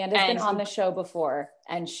 Amanda's been on the show before,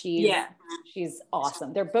 and she's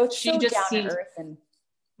awesome. They're both so down to earth. And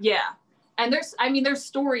and their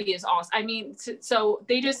story is awesome. So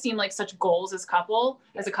they just seem like such goals as a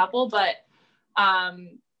couple, but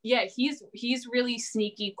he's really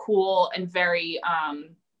sneaky, cool, and very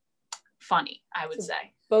funny, I would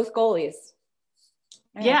say. Both goalies.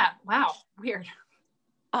 Yeah. Wow. Weird.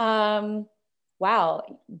 Wow.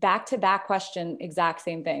 Back-to-back question. Exact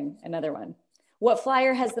same thing. Another one. What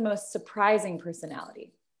Flyer has the most surprising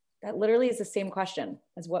personality? That literally is the same question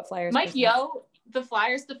as what Flyers. Mike Yeo, the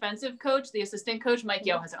Flyers defensive coach, the assistant coach, Mike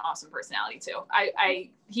Yeo has an awesome personality too.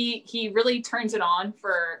 He really turns it on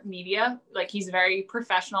for media. Like, he's very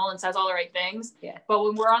professional and says all the right things. Yeah. But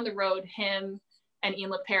when we're on the road, him and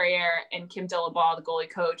Ian LePerriere and Kim Dillabaugh, the goalie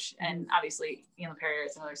coach, and obviously Ian LePerriere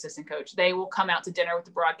is another assistant coach, they will come out to dinner with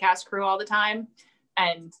the broadcast crew all the time.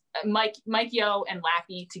 And Mike Yeo and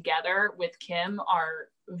Lappy together with Kim are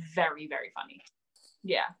very, very funny.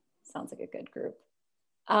 Yeah. Sounds like a good group.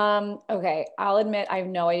 Okay. I'll admit I have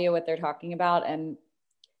no idea what they're talking about. And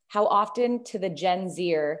how often to the Gen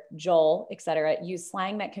Zer, Joel, etc., use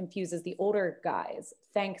slang that confuses the older guys?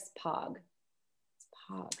 Thanks, Pog. It's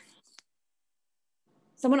Pog.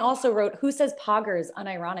 Someone also wrote, who says poggers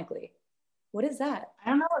unironically? What is that? I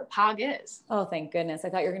don't know what Pog is. Oh, thank goodness. I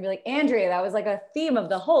thought you were gonna be like, Andrea, that was like a theme of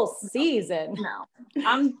the whole season. No,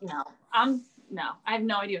 I have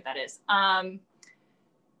no idea what that is. And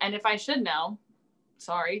if I should know,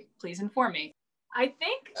 sorry, please inform me. I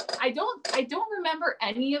don't remember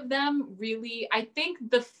any of them really. I think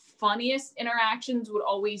the funniest interactions would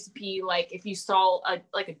always be like if you saw a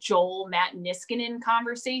Joel Matt Niskanen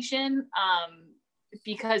conversation,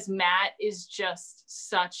 because Matt is just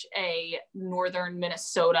such a northern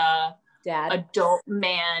Minnesota adult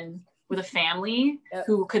man with a family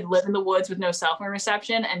who could live in the woods with no cell phone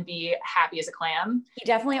reception and be happy as a clam. He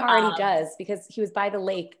definitely already does, because he was by the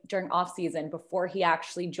lake during off season before he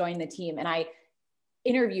actually joined the team. And I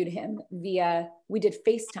interviewed him we did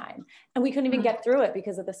FaceTime, and we couldn't even get through it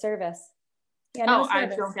because of the service. Yeah, no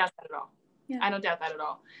service. I don't doubt that at all. Yeah. I don't doubt that at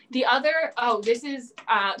all. The other, this is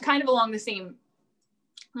kind of along the same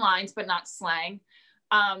lines, but not slang.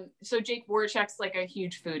 So Jake Voracek's like a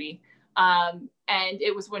huge foodie. And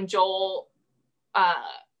it was when Joel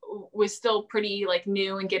was still pretty like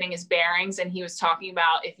new and getting his bearings, and he was talking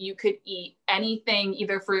about if you could eat anything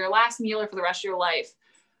either for your last meal or for the rest of your life,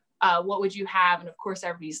 what would you have? And of course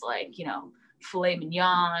everybody's like, filet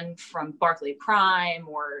mignon from Barclay Prime,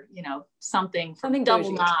 or something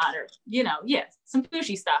Double Knot, or some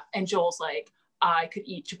sushi stuff. And Joel's like, I could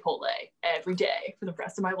eat Chipotle every day for the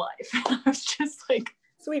rest of my life. And I was just like,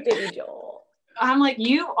 sweet baby Joel. I'm like,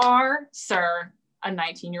 you are, sir, a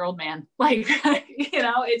 19-year-old man. Like,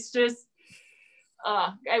 it's just,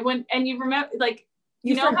 and you remember, like,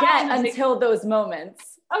 you forget until those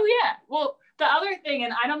moments. Oh yeah. Well, the other thing,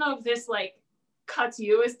 and I don't know if this like cuts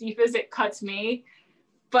you as deep as it cuts me,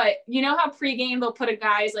 but you know how pregame they'll put a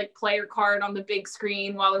guy's like player card on the big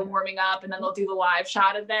screen while they're warming up, and then they'll do the live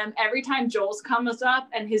shot of them. Every time Joel's comes up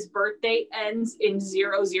and his birth date ends in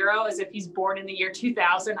 00, as if he's born in the year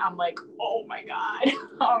 2000, I'm like, oh my God.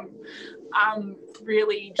 I'm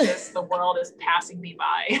really just, the world is passing me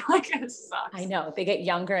by. Like, it sucks. I know. They get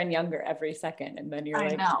younger and younger every second. And then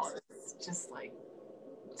I know. It's just like,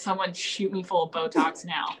 someone shoot me full of Botox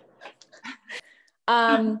now.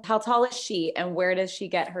 How tall is she, and where does she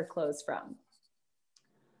get her clothes from?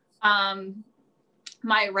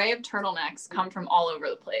 My array of turtlenecks come from all over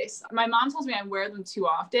the place. My mom tells me I wear them too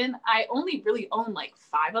often. I only really own like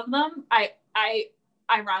 5 of them. I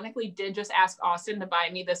ironically did just ask Austin to buy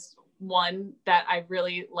me this one that I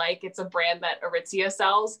really like. It's a brand that Aritzia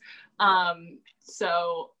sells.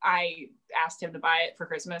 So I asked him to buy it for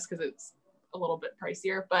Christmas because it's a little bit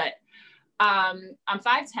pricier, but I'm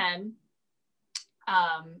 5'10".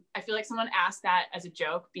 I feel like someone asked that as a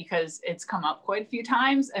joke because it's come up quite a few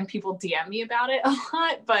times and people DM me about it a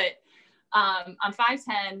lot, but I'm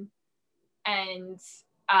 5'10", and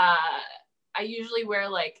I usually wear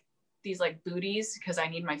like these like booties because I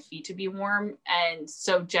need my feet to be warm. And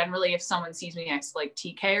so generally if someone sees me next to like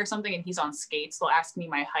TK or something and he's on skates, they'll ask me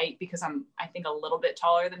my height because I'm, I think, a little bit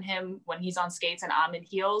taller than him when he's on skates and I'm in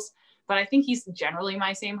heels, but I think he's generally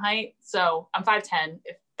my same height. So I'm 5'10",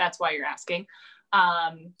 if that's why you're asking.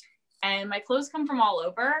 And my clothes come from all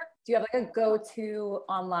over. Do you have like a go-to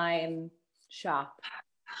online shop?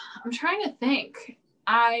 I'm trying to think.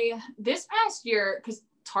 This past year, because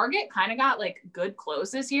Target kind of got like good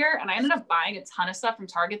clothes this year, and I ended up buying a ton of stuff from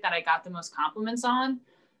Target that I got the most compliments on.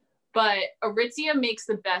 But Aritzia makes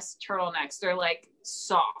the best turtlenecks. They're like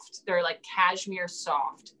soft. They're like cashmere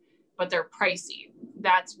soft, but they're pricey.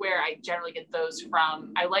 That's where I generally get those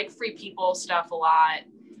from. I like Free People stuff a lot.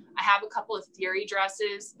 I have a couple of Theory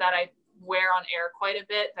dresses that I wear on air quite a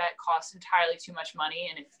bit that cost entirely too much money.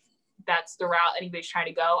 And if that's the route anybody's trying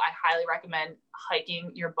to go, I highly recommend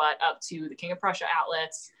hiking your butt up to the King of Prussia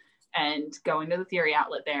outlets and going to the Theory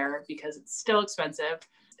outlet there because it's still expensive.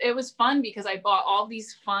 It was fun because I bought all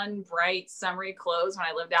these fun, bright, summery clothes when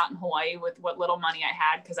I lived out in Hawaii with what little money I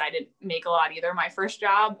had because I didn't make a lot either my first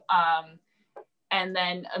job. And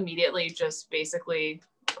then immediately just basically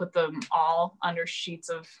put them all under sheets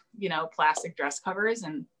of, plastic dress covers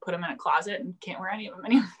and put them in a closet and can't wear any of them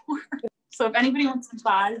anymore. So if anybody wants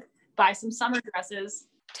to buy some summer dresses.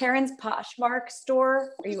 Taryn's Poshmark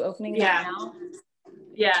store. Are you opening that now?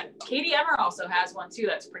 Yeah. Katie Emmer also has one too.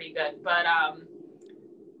 That's pretty good. But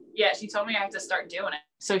she told me I have to start doing it.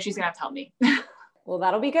 So she's going to have to help me. Well,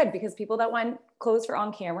 that'll be good because people that want clothes for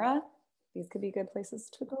on camera, these could be good places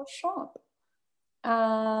to go shop.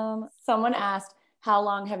 Someone asked, how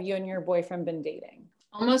long have you and your boyfriend been dating?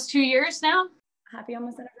 Almost 2 years now. Happy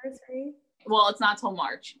almost anniversary. Well, it's not till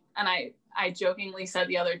March. And I jokingly said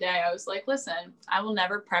the other day, I was like, listen, I will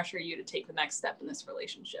never pressure you to take the next step in this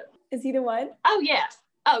relationship. Is he the one? Oh yeah.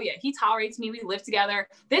 He tolerates me. We live together.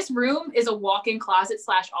 This room is a walk-in closet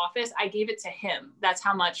 / office. I gave it to him. That's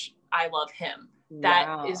how much I love him.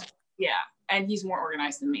 That is, and he's more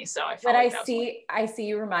organized than me. So I felt I see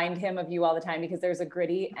you remind him of you all the time because there's a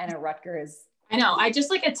Gritty and a Rutgers. I know. I just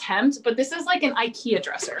like attempt, but this is like an IKEA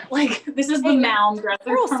dresser. Like this is the Malm dresser.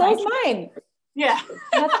 Girl, so's mine. Yeah.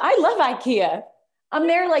 I love IKEA. I'm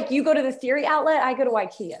there like you go to the Theory outlet, I go to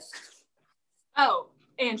IKEA. Oh,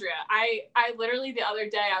 Andrea, I literally the other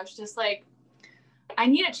day, I was just like, I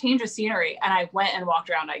need a change of scenery. And I went and walked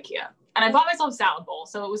around IKEA. And I bought myself a salad bowl.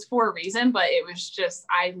 So it was for a reason, but it was just,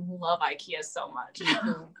 I love IKEA so much.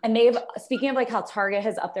 And speaking of like how Target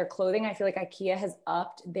has upped their clothing, I feel like IKEA has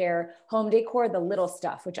upped their home decor, the little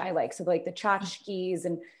stuff, which I like. So like the tchotchkes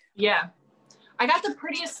and. Yeah. I got the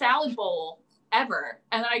prettiest salad bowl ever.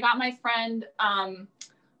 And then I got my friend,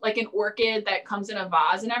 like an orchid that comes in a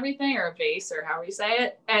vase and everything, or a vase, or however you say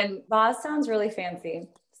it. And vase sounds really fancy.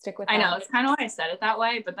 Stick with that. I know, it's kind of why I said it that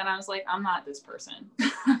way, but then I was like, I'm not this person.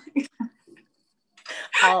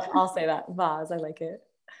 I'll say that. Vase, I like it.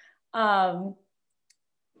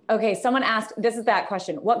 Okay, someone asked, this is that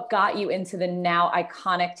question. What got you into the now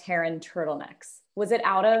iconic Terran turtlenecks? Was it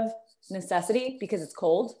out of necessity because it's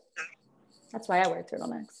cold? That's why I wear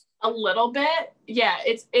turtlenecks. A little bit. Yeah,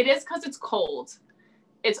 it is because it's cold.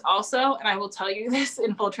 It's also, and I will tell you this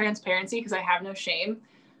in full transparency because I have no shame.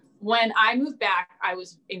 When I moved back, I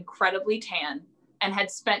was incredibly tan and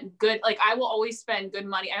had spent I will always spend good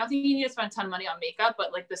money. I don't think you need to spend a ton of money on makeup,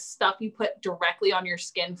 but like the stuff you put directly on your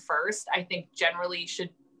skin first, I think generally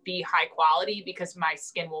should be high quality because my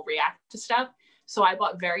skin will react to stuff. So I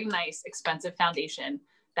bought very nice, expensive foundation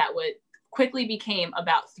that quickly became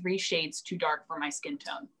about 3 shades too dark for my skin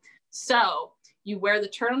tone. So you wear the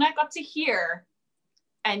turtleneck up to here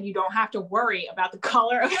and you don't have to worry about the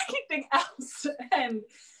color of anything else. And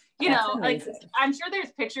like I'm sure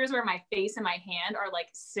there's pictures where my face and my hand are like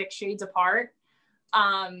 6 shades apart.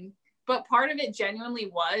 But part of it genuinely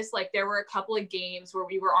was like, there were a couple of games where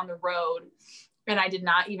we were on the road and I did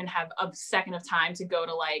not even have a second of time to go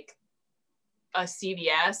to like a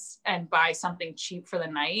CVS and buy something cheap for the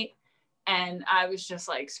night. And I was just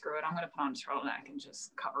like, screw it. I'm going to put on a turtleneck and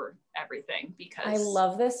just cover everything because I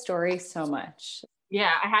love this story so much.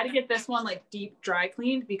 Yeah. I had to get this one like deep dry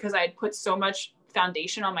cleaned because I had put so much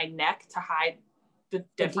foundation on my neck to hide the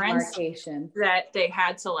difference that they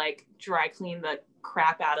had to like dry clean the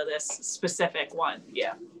crap out of this specific one.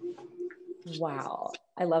 Yeah. Wow.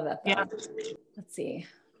 I love that. Yeah. Let's see.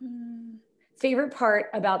 Favorite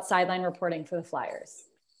part about sideline reporting for the Flyers?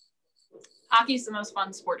 Hockey is the most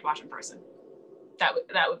fun sport to watch in person. That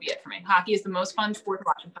would be it for me. Hockey is the most fun sport to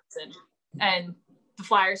watch in person. And the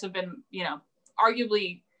Flyers have been,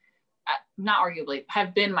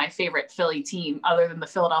 have been my favorite Philly team other than the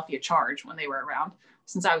Philadelphia Charge when they were around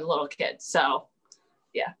since I was a little kid. So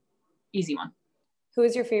yeah, easy one. Who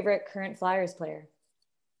is your favorite current Flyers player?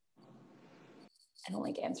 I don't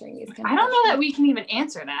like answering these. I don't know that we can even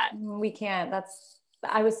answer that. We can't.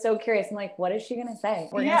 I was so curious. I'm like, what is she going to say?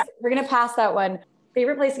 We're going to pass that one.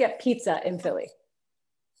 Favorite place to get pizza in Philly?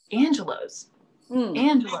 Angelo's.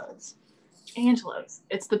 Angelo's.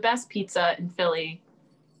 It's the best pizza in Philly,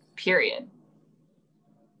 period.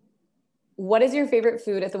 What is your favorite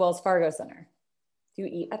food at the Wells Fargo Center? Do you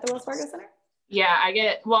eat at the Wells Fargo Center? Yeah,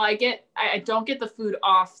 I don't get the food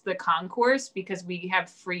off the concourse because we have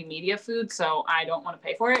free media food, so I don't want to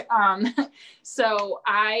pay for it. So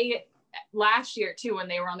last year too, when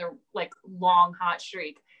they were on their like long hot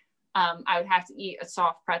streak, I would have to eat a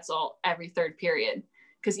soft pretzel every third period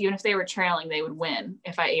because even if they were trailing, they would win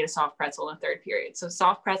if I ate a soft pretzel in the third period. So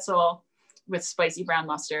soft pretzel with spicy brown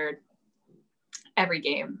mustard every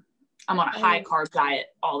game. I'm on a high carb diet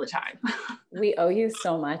all the time. We owe you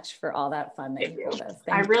so much for all that fun that you told us.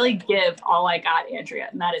 I really give all I got, Andrea,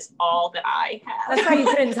 and that is all that I have. That's why you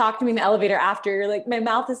couldn't talk to me in the elevator after. You're like, my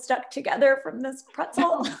mouth is stuck together from this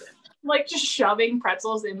pretzel. Like just shoving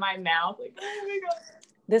pretzels in my mouth. Like, oh my God.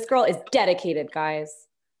 This girl is dedicated, guys.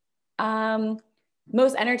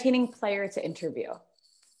 Most entertaining player to interview.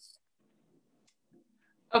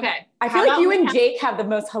 Okay. I feel like you and Jake have the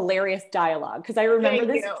most hilarious dialogue because I remember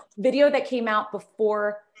this video that came out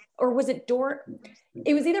before, or was it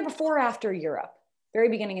it was either before or after Europe, very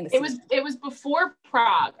beginning of the season. It was before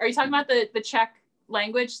Prague. Are you talking about the Czech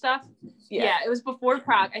language stuff? Yeah, it was before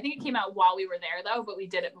Prague. I think it came out while we were there though, but we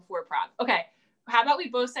did it before Prague. Okay. How about we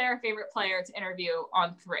both say our favorite player to interview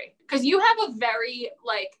on 3? Because you have a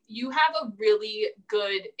really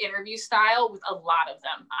good interview style with a lot of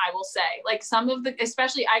them, I will say. Like some of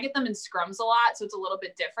especially I get them in scrums a lot, so it's a little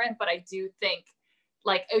bit different, but I do think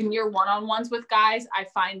like in your one-on-ones with guys, I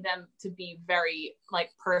find them to be very like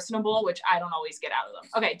personable, which I don't always get out of them.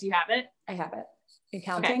 Okay, do you have it? I have it. You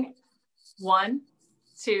counting? Okay. 1,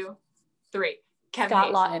 2, 3. Kevin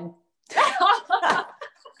Scott Lawton.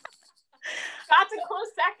 Scott's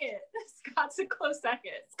a close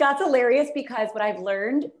second. Scott's hilarious because what I've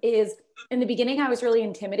learned is in the beginning, I was really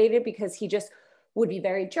intimidated because he just would be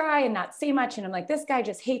very dry and not say much. And I'm like, this guy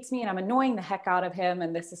just hates me and I'm annoying the heck out of him.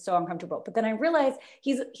 And this is so uncomfortable. But then I realized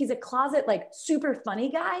he's a closet, like super funny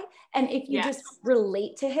guy. And if you just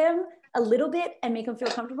relate to him a little bit and make him feel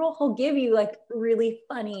comfortable, he'll give you like really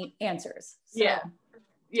funny answers. So,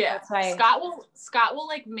 yeah. Scott will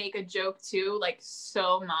like make a joke too, like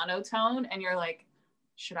so monotone, and you're like,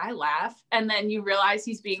 should I laugh? And then you realize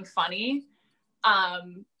he's being funny.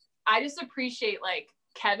 I just appreciate like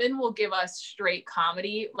Kevin will give us straight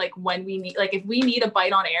comedy, like when we need, like if we need a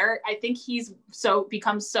bite on air. I think he's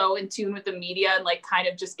become so in tune with the media and like kind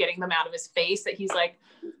of just getting them out of his face that he's like,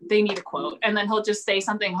 they need a quote, and then he'll just say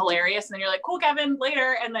something hilarious, and then you're like, cool, Kevin,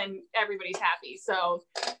 later, and then everybody's happy. So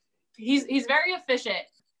he's very efficient.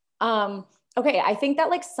 Okay. I think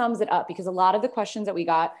that like sums it up because a lot of the questions that we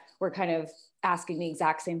got were kind of asking the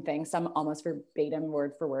exact same thing, some almost verbatim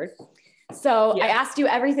word for word. So I asked you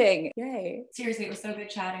everything. Yay. Seriously, it was so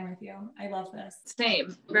good chatting with you. I love this.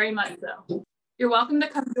 Same, very much so. You're welcome to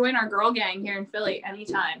come join our girl gang here in Philly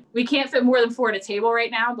anytime. We can't fit more than 4 at a table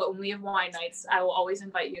right now, but when we have wine nights, I will always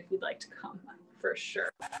invite you if you'd like to come, for sure.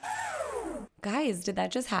 Guys, did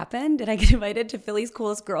that just happen? Did I get invited to Philly's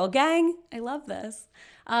coolest girl gang? I love this.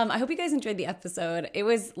 I hope you guys enjoyed the episode. It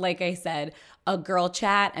was, like I said, a girl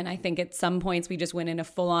chat. And I think at some points we just went in a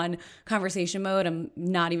full-on conversation mode. I'm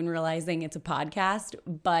not even realizing it's a podcast.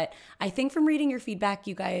 But I think from reading your feedback,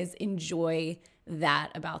 you guys enjoy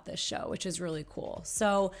that about this show, which is really cool.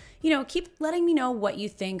 So, keep letting me know what you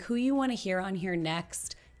think, who you want to hear on here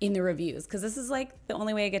next in the reviews, because this is like the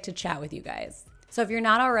only way I get to chat with you guys. So if you're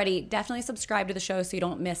not already, definitely subscribe to the show so you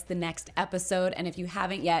don't miss the next episode. And if you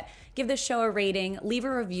haven't yet, give this show a rating, leave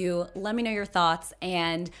a review, let me know your thoughts.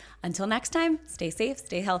 And until next time, stay safe,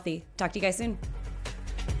 stay healthy. Talk to you guys soon.